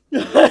was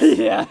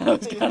Yeah, that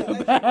was kind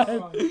of bad.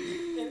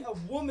 and a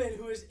woman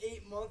who is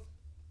 8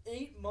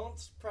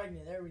 months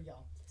pregnant. There we go.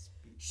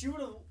 She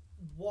would have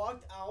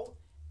walked out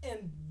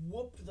and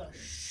whooped the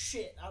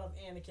shit out of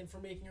Anakin for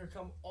making her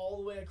come all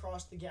the way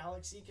across the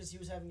galaxy because he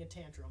was having a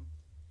tantrum.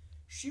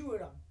 She would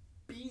have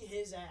beat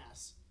his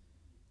ass,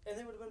 and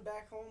they would have been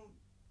back home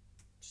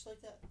just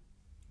like that.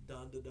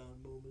 Don to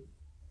Don moment.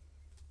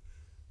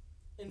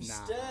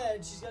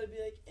 Instead, she's got to be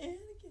like,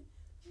 Anakin,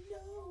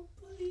 no,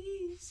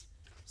 please,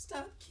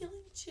 stop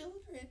killing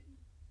children.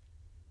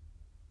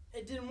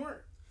 It didn't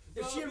work.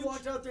 If she had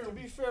walked out there To and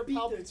be fair, beat the-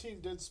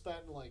 Palpatine did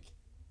spend like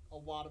a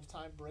lot of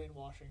time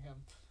brainwashing him.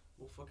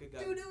 Well, fuck it,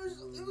 guy. Dude,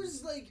 it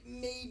was like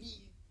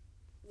maybe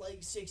like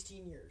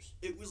 16 years.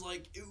 It was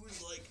like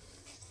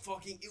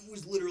fucking. It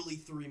was literally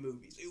 3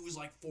 movies. It was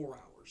like 4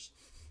 hours.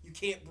 You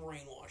can't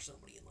brainwash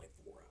somebody in like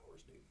 4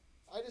 hours, dude.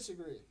 I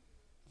disagree.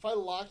 If I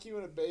lock you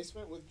in a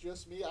basement with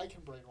just me, I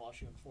can brainwash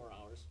you in 4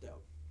 hours.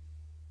 Doubt.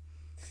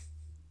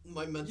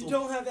 My mental. You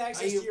don't have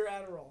access I am- to your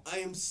Adderall. I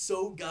am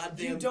so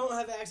goddamn. You don't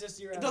have access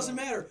to your Adderall. It doesn't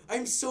matter.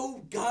 I'm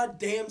so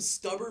goddamn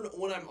stubborn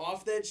when I'm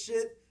off that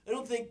shit. I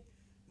don't think.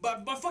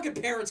 My fucking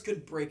parents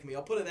couldn't break me.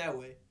 I'll put it that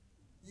way.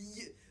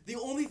 The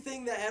only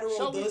thing that Adderall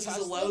Shall we does is test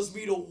allows this?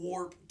 me to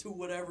warp to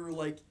whatever,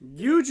 like.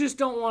 You just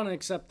don't want to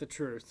accept the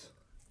truth.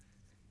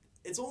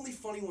 It's only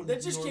funny when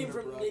That just Norman came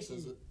from Brock Nikki.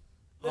 says it.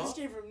 That Huh? just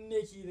came from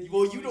Nikki. That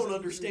Well, you always don't have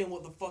understand to-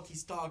 what the fuck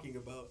he's talking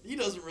about. He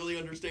doesn't really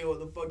understand what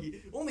the fuck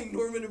Only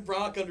Norman and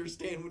Brock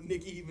understand what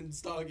Nikki even's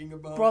talking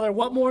about. Brother,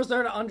 what more is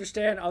there to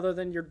understand other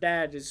than your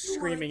dad is You weren't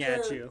screaming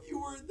at there. you?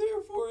 You weren't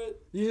there for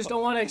it. You just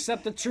don't want to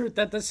accept the truth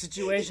that the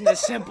situation is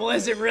simple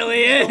as it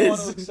really I don't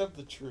want to is. accept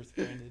the truth,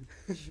 Brandon.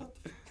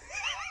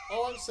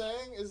 All I'm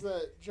saying is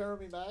that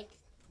Jeremy Mack,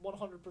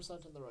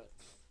 100% in the right.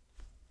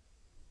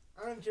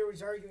 I don't care what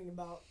he's arguing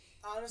about.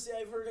 Honestly,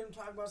 I've heard him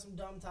talk about some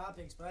dumb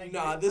topics, but I agree.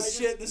 Nah, this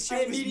shit was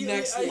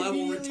next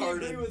level I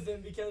retarded. agree with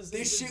him because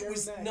This shit Jeremy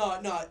was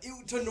Mack.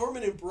 to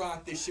Norman and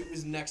Brock. This shit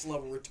was next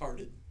level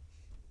retarded.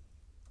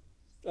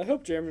 I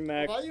hope Jeremy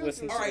Mack Why you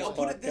listens All to right, this I'll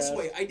put it this podcast.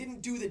 way: I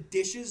didn't do the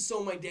dishes,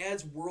 so my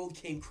dad's world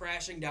came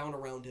crashing down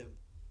around him.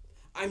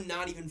 I'm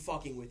not even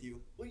fucking with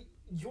you. Well,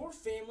 your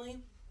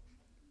family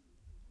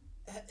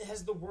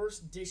has the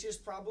worst dishes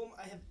problem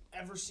I have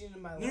ever seen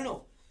in my life.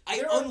 No. I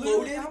There are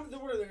literally-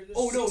 unloaded. what are there? There's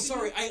Oh no, 6 of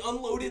sorry. you? I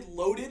unloaded,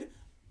 loaded.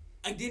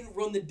 I didn't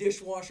run the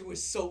dishwasher with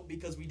soap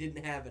because we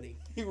didn't have any.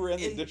 He ran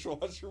the And-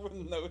 dishwasher with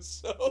no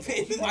soap.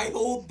 And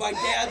my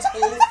dad's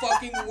whole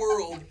fucking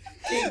world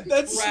came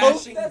That's so-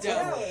 crashing That's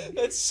down. valid.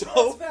 That's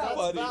so That's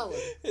funny. valid.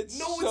 It's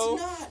No, it's so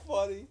not.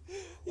 funny.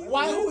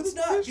 Why No, would it's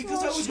the not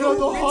because I was No, gonna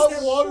the rinse hot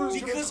them water is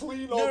because gonna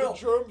clean no, all no. the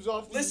germs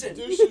off these Listen,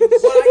 dishes.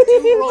 what I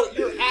do, Bro,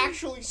 you're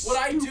actually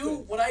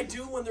what I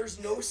do when there's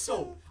no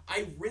soap,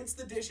 I rinse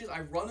the dishes,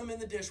 I run them in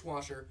the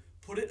dishwasher,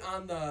 put it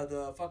on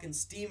the fucking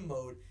steam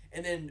mode,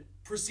 and then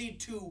proceed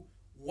to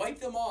wipe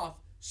them off,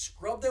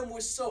 scrub them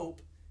with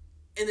soap,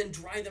 and then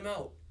dry them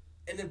out,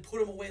 and then put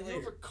them away You have a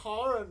later.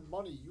 car and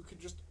money. You could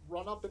just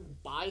run up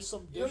and buy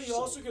some You know dish what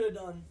you also soap. could have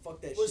done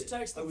Fuck that was shit.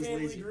 text I the was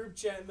family lazy. group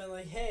chat and been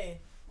like,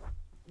 hey,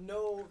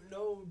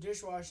 no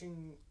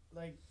dishwashing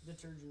like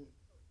detergent.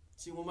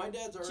 See, when my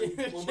dad's already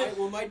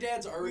when my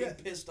dad's already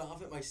pissed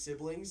off at my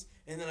siblings,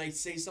 and then I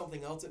say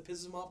something else that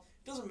pisses him off,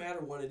 it doesn't matter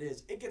what it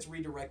is. It gets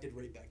redirected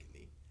right back at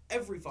me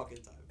every fucking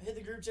time. Hit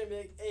the group chat and be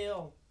like, hey,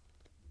 yo,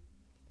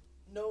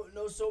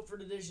 no soap for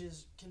the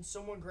dishes. Can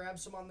someone grab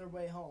some on their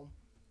way home?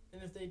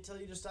 And if they tell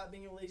you to stop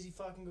being a lazy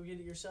fuck and go get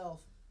it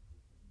yourself,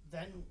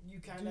 then you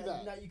kind Do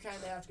that.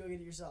 of have to go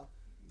get it yourself.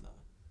 Nah.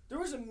 There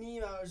was a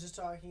meme I was just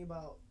talking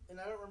about, and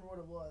I don't remember what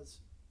it was.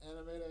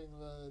 Animating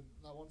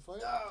that one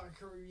fight. Oh,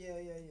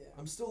 yeah.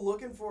 I'm still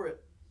looking for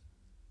it.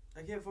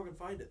 I can't fucking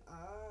find it.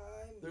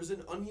 There's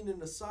an onion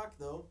in a sock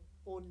though.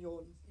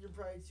 Onion. You're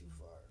probably too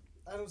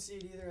far. I don't see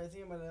it either. I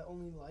think I might have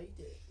only liked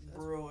it.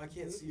 Bro, I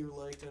can't see your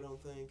liked. I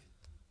don't think.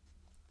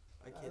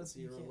 I can't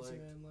see your liked. liked. See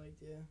what I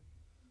liked, yeah.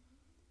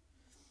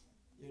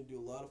 You're gonna do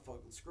a lot of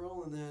fucking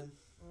scrolling then.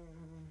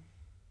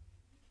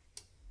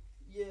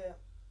 Yeah.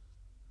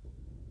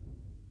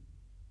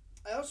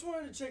 I also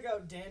wanted to check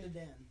out Dan to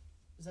Dan.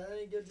 Is that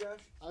any good, Josh?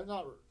 I've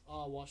not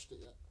watched it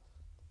yet.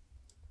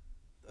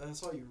 I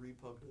saw you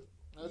repubbed it.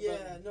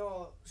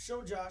 No.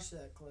 Show Josh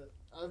that clip.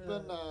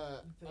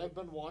 I've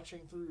been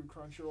watching through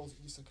Crunchyroll's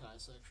Isekai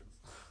section.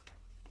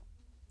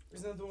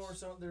 Isn't that the one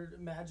where they're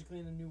magically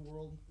in a new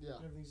world? Yeah.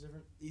 And everything's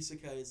different.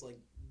 Isekai is like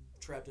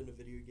trapped in a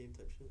video game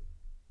type shit.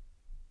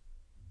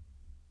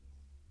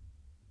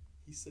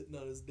 He's sitting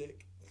on his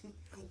dick.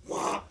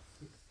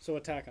 So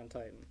Attack on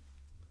Titan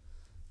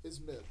Is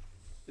mid.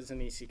 is an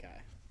isekai.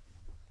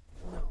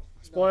 No.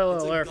 Spoiler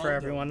It's a alert for Gundam.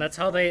 everyone. That's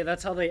how they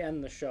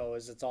end the show.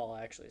 Is it's all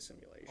actually a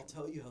simulation. I'll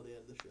tell you how they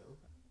end the show.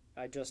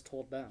 I just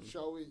told them.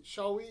 Shall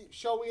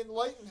we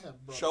enlighten him,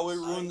 bro? Shall we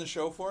ruin the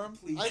show for him?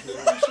 Please I do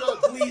think it. we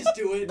should. Please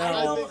do it. No.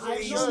 I know, think we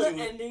I've should. known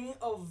the ending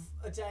of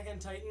Attack on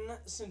Titan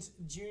since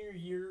junior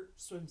year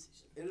swim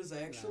season. It is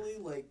actually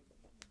like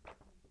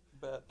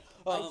Bet.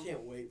 I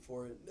can't wait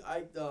for it.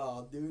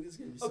 Dude, it's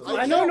gonna be so. Okay.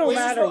 I I know can't no wait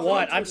matter for what,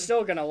 Hunter I'm to-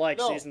 still gonna like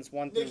No, seasons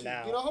 1 through Nikki,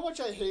 now. you know how much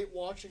I hate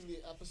watching the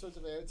episodes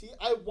of AOT?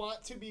 I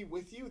want to be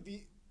with you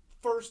the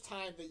first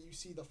time that you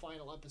see the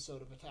final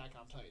episode of Attack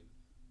on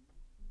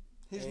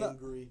Titan.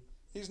 angry.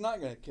 He's not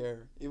gonna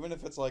care, even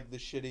if it's like the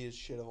shittiest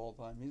shit of all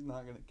time. He's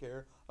not gonna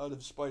care out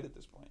of spite at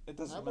this point. It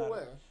doesn't I'm matter.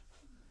 aware.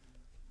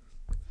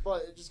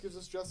 But it just gives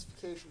us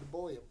justification to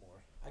bully him more.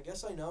 I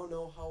guess I now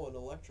know how an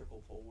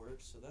electrical pole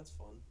works, so that's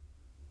fun.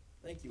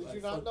 Thank you. Did I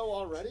you not know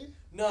already?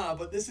 Nah,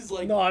 but this is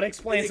like No, it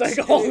explains an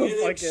like all the an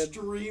fucking.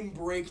 extreme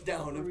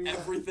breakdown of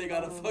everything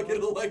on a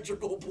fucking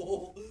electrical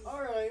pole.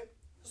 Alright,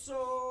 so...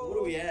 What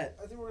are we at?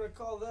 I think we're going to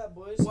call that,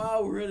 boys.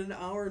 Wow, we're at an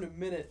hour and a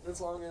minute.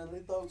 That's longer than I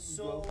thought we would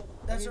So, go.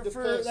 that's I our, need to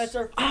first, piss. that's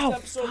our first Ow,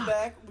 episode fuck.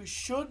 back. We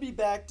should be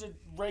back to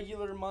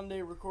regular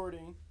Monday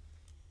recording.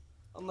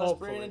 Unless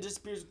Hopefully. Brandon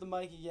disappears with the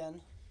mic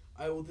again.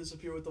 I will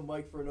disappear with the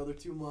mic for another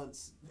 2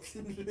 months.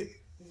 He's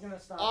going to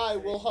stop. I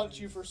will hunt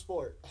you for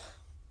sport.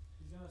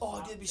 Oh,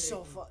 that'd be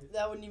so fun.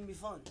 That wouldn't even be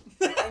fun.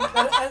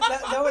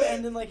 that would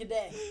end in like a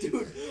day.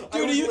 Dude,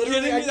 are you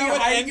kidding me? I'd be That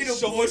would hiding end in a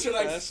so bush much and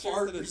I'd faster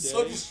fart than or a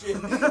some day. shit,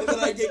 and then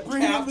I get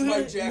capped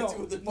by Jack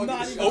with the not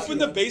fucking even- Open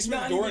the shotgun.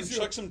 basement Not door even and true.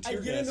 chuck some tear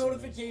I'd get gas. a in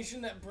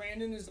notification that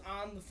Brandon is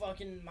on the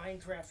fucking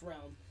Minecraft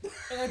realm.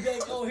 And I'd be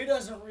like, oh, he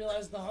doesn't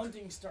realize the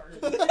hunting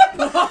started. I'm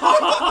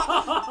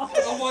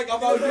like,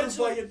 I'm out here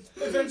Eventually, fucking.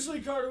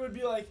 eventually Carter would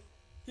be like,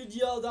 he'd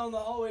yell down the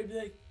hallway and be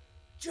like,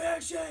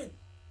 Jackson,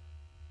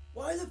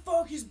 why the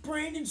fuck is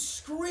Brandon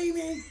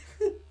screaming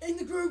in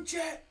the group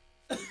chat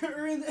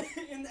or in the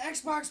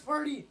Xbox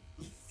party?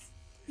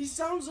 He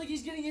sounds like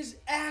he's getting his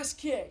ass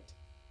kicked.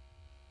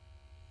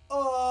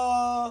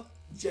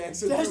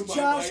 Jackson That's threw my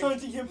Josh mic.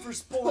 hunting him for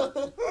sport.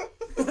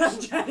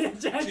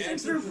 Jackson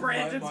through threw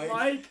Brandon's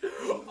my mic.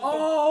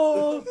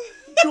 Oh,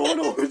 don't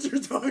know what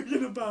you're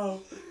talking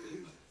about.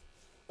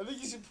 I think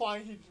he's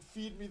implying he'd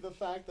feed me the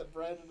fact that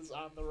Brandon is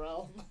on the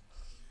realm.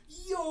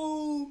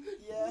 Yo,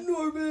 Yeah.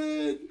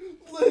 Norman,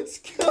 let's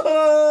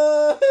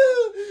go.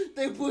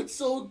 They put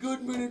Saul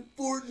Goodman in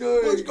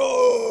Fortnite. Let's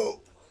go!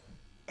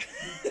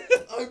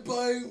 I'm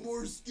buying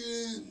more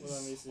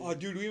skins. Oh,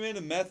 dude, we made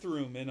a meth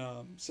room in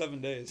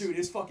 7 days. Dude,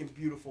 it's fucking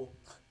beautiful.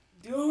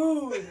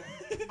 Dude,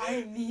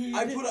 I need.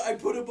 I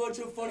put a bunch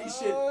of funny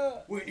shit.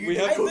 We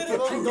have- cook I the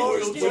literally crude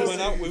don't oil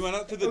understand. We went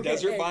out to the Okay,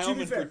 desert hey, to biome,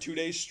 be and fair- for 2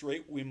 days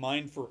straight, we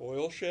mined for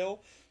oil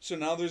shale. So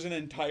now there's an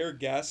entire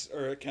gas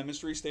or a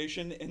chemistry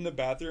station in the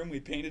bathroom. We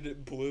painted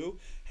it blue,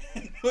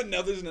 but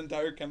now there's an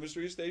entire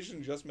chemistry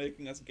station just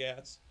making us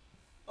gas.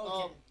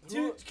 Okay.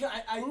 Who-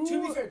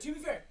 To be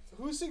fair.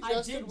 Who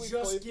suggested did we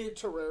just play get-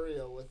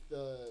 Terraria with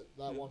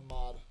that one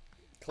mod?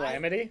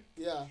 Calamity?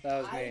 Yeah.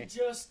 That was I me.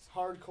 just.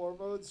 Hardcore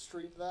mode,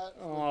 stream that.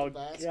 Oh, with the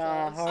Bast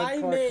God, guys. I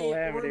Hardcore may or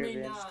Calamity may would be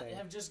not interesting.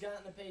 have just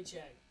gotten a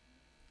paycheck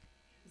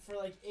for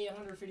like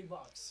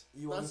 $850.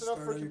 You want to That's enough start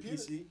for on your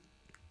computer. PC?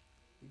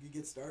 We could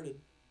get started.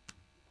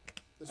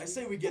 This I week?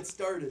 say we get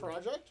started.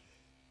 Project?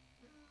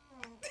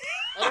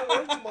 I don't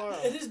work tomorrow.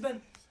 It has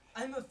been.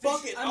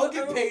 Fuck it, I'll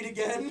get paid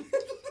again.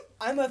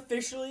 I'm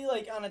officially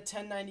like on a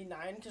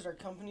 1099 because our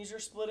companies are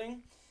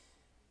splitting,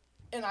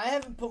 and I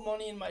haven't put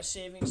money in my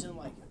savings in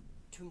like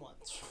 2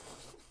 months.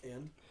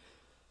 And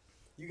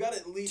you got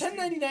at least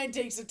 1099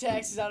 takes the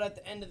taxes out at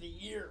the end of the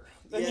year.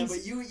 That Yeah, means-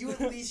 but you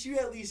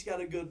at least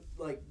got a good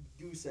like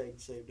goose egg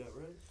saved up,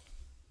 right?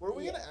 Were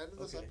we Yeah. gonna end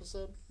this Okay.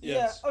 episode?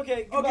 Yes. Yeah.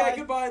 Okay. Goodbye. Okay,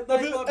 goodbye.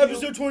 Love you.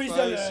 Episode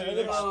 27. Bye, see you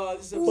next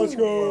This is Let's episode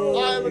go.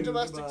 28. I am a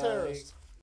domestic Goodbye. terrorist.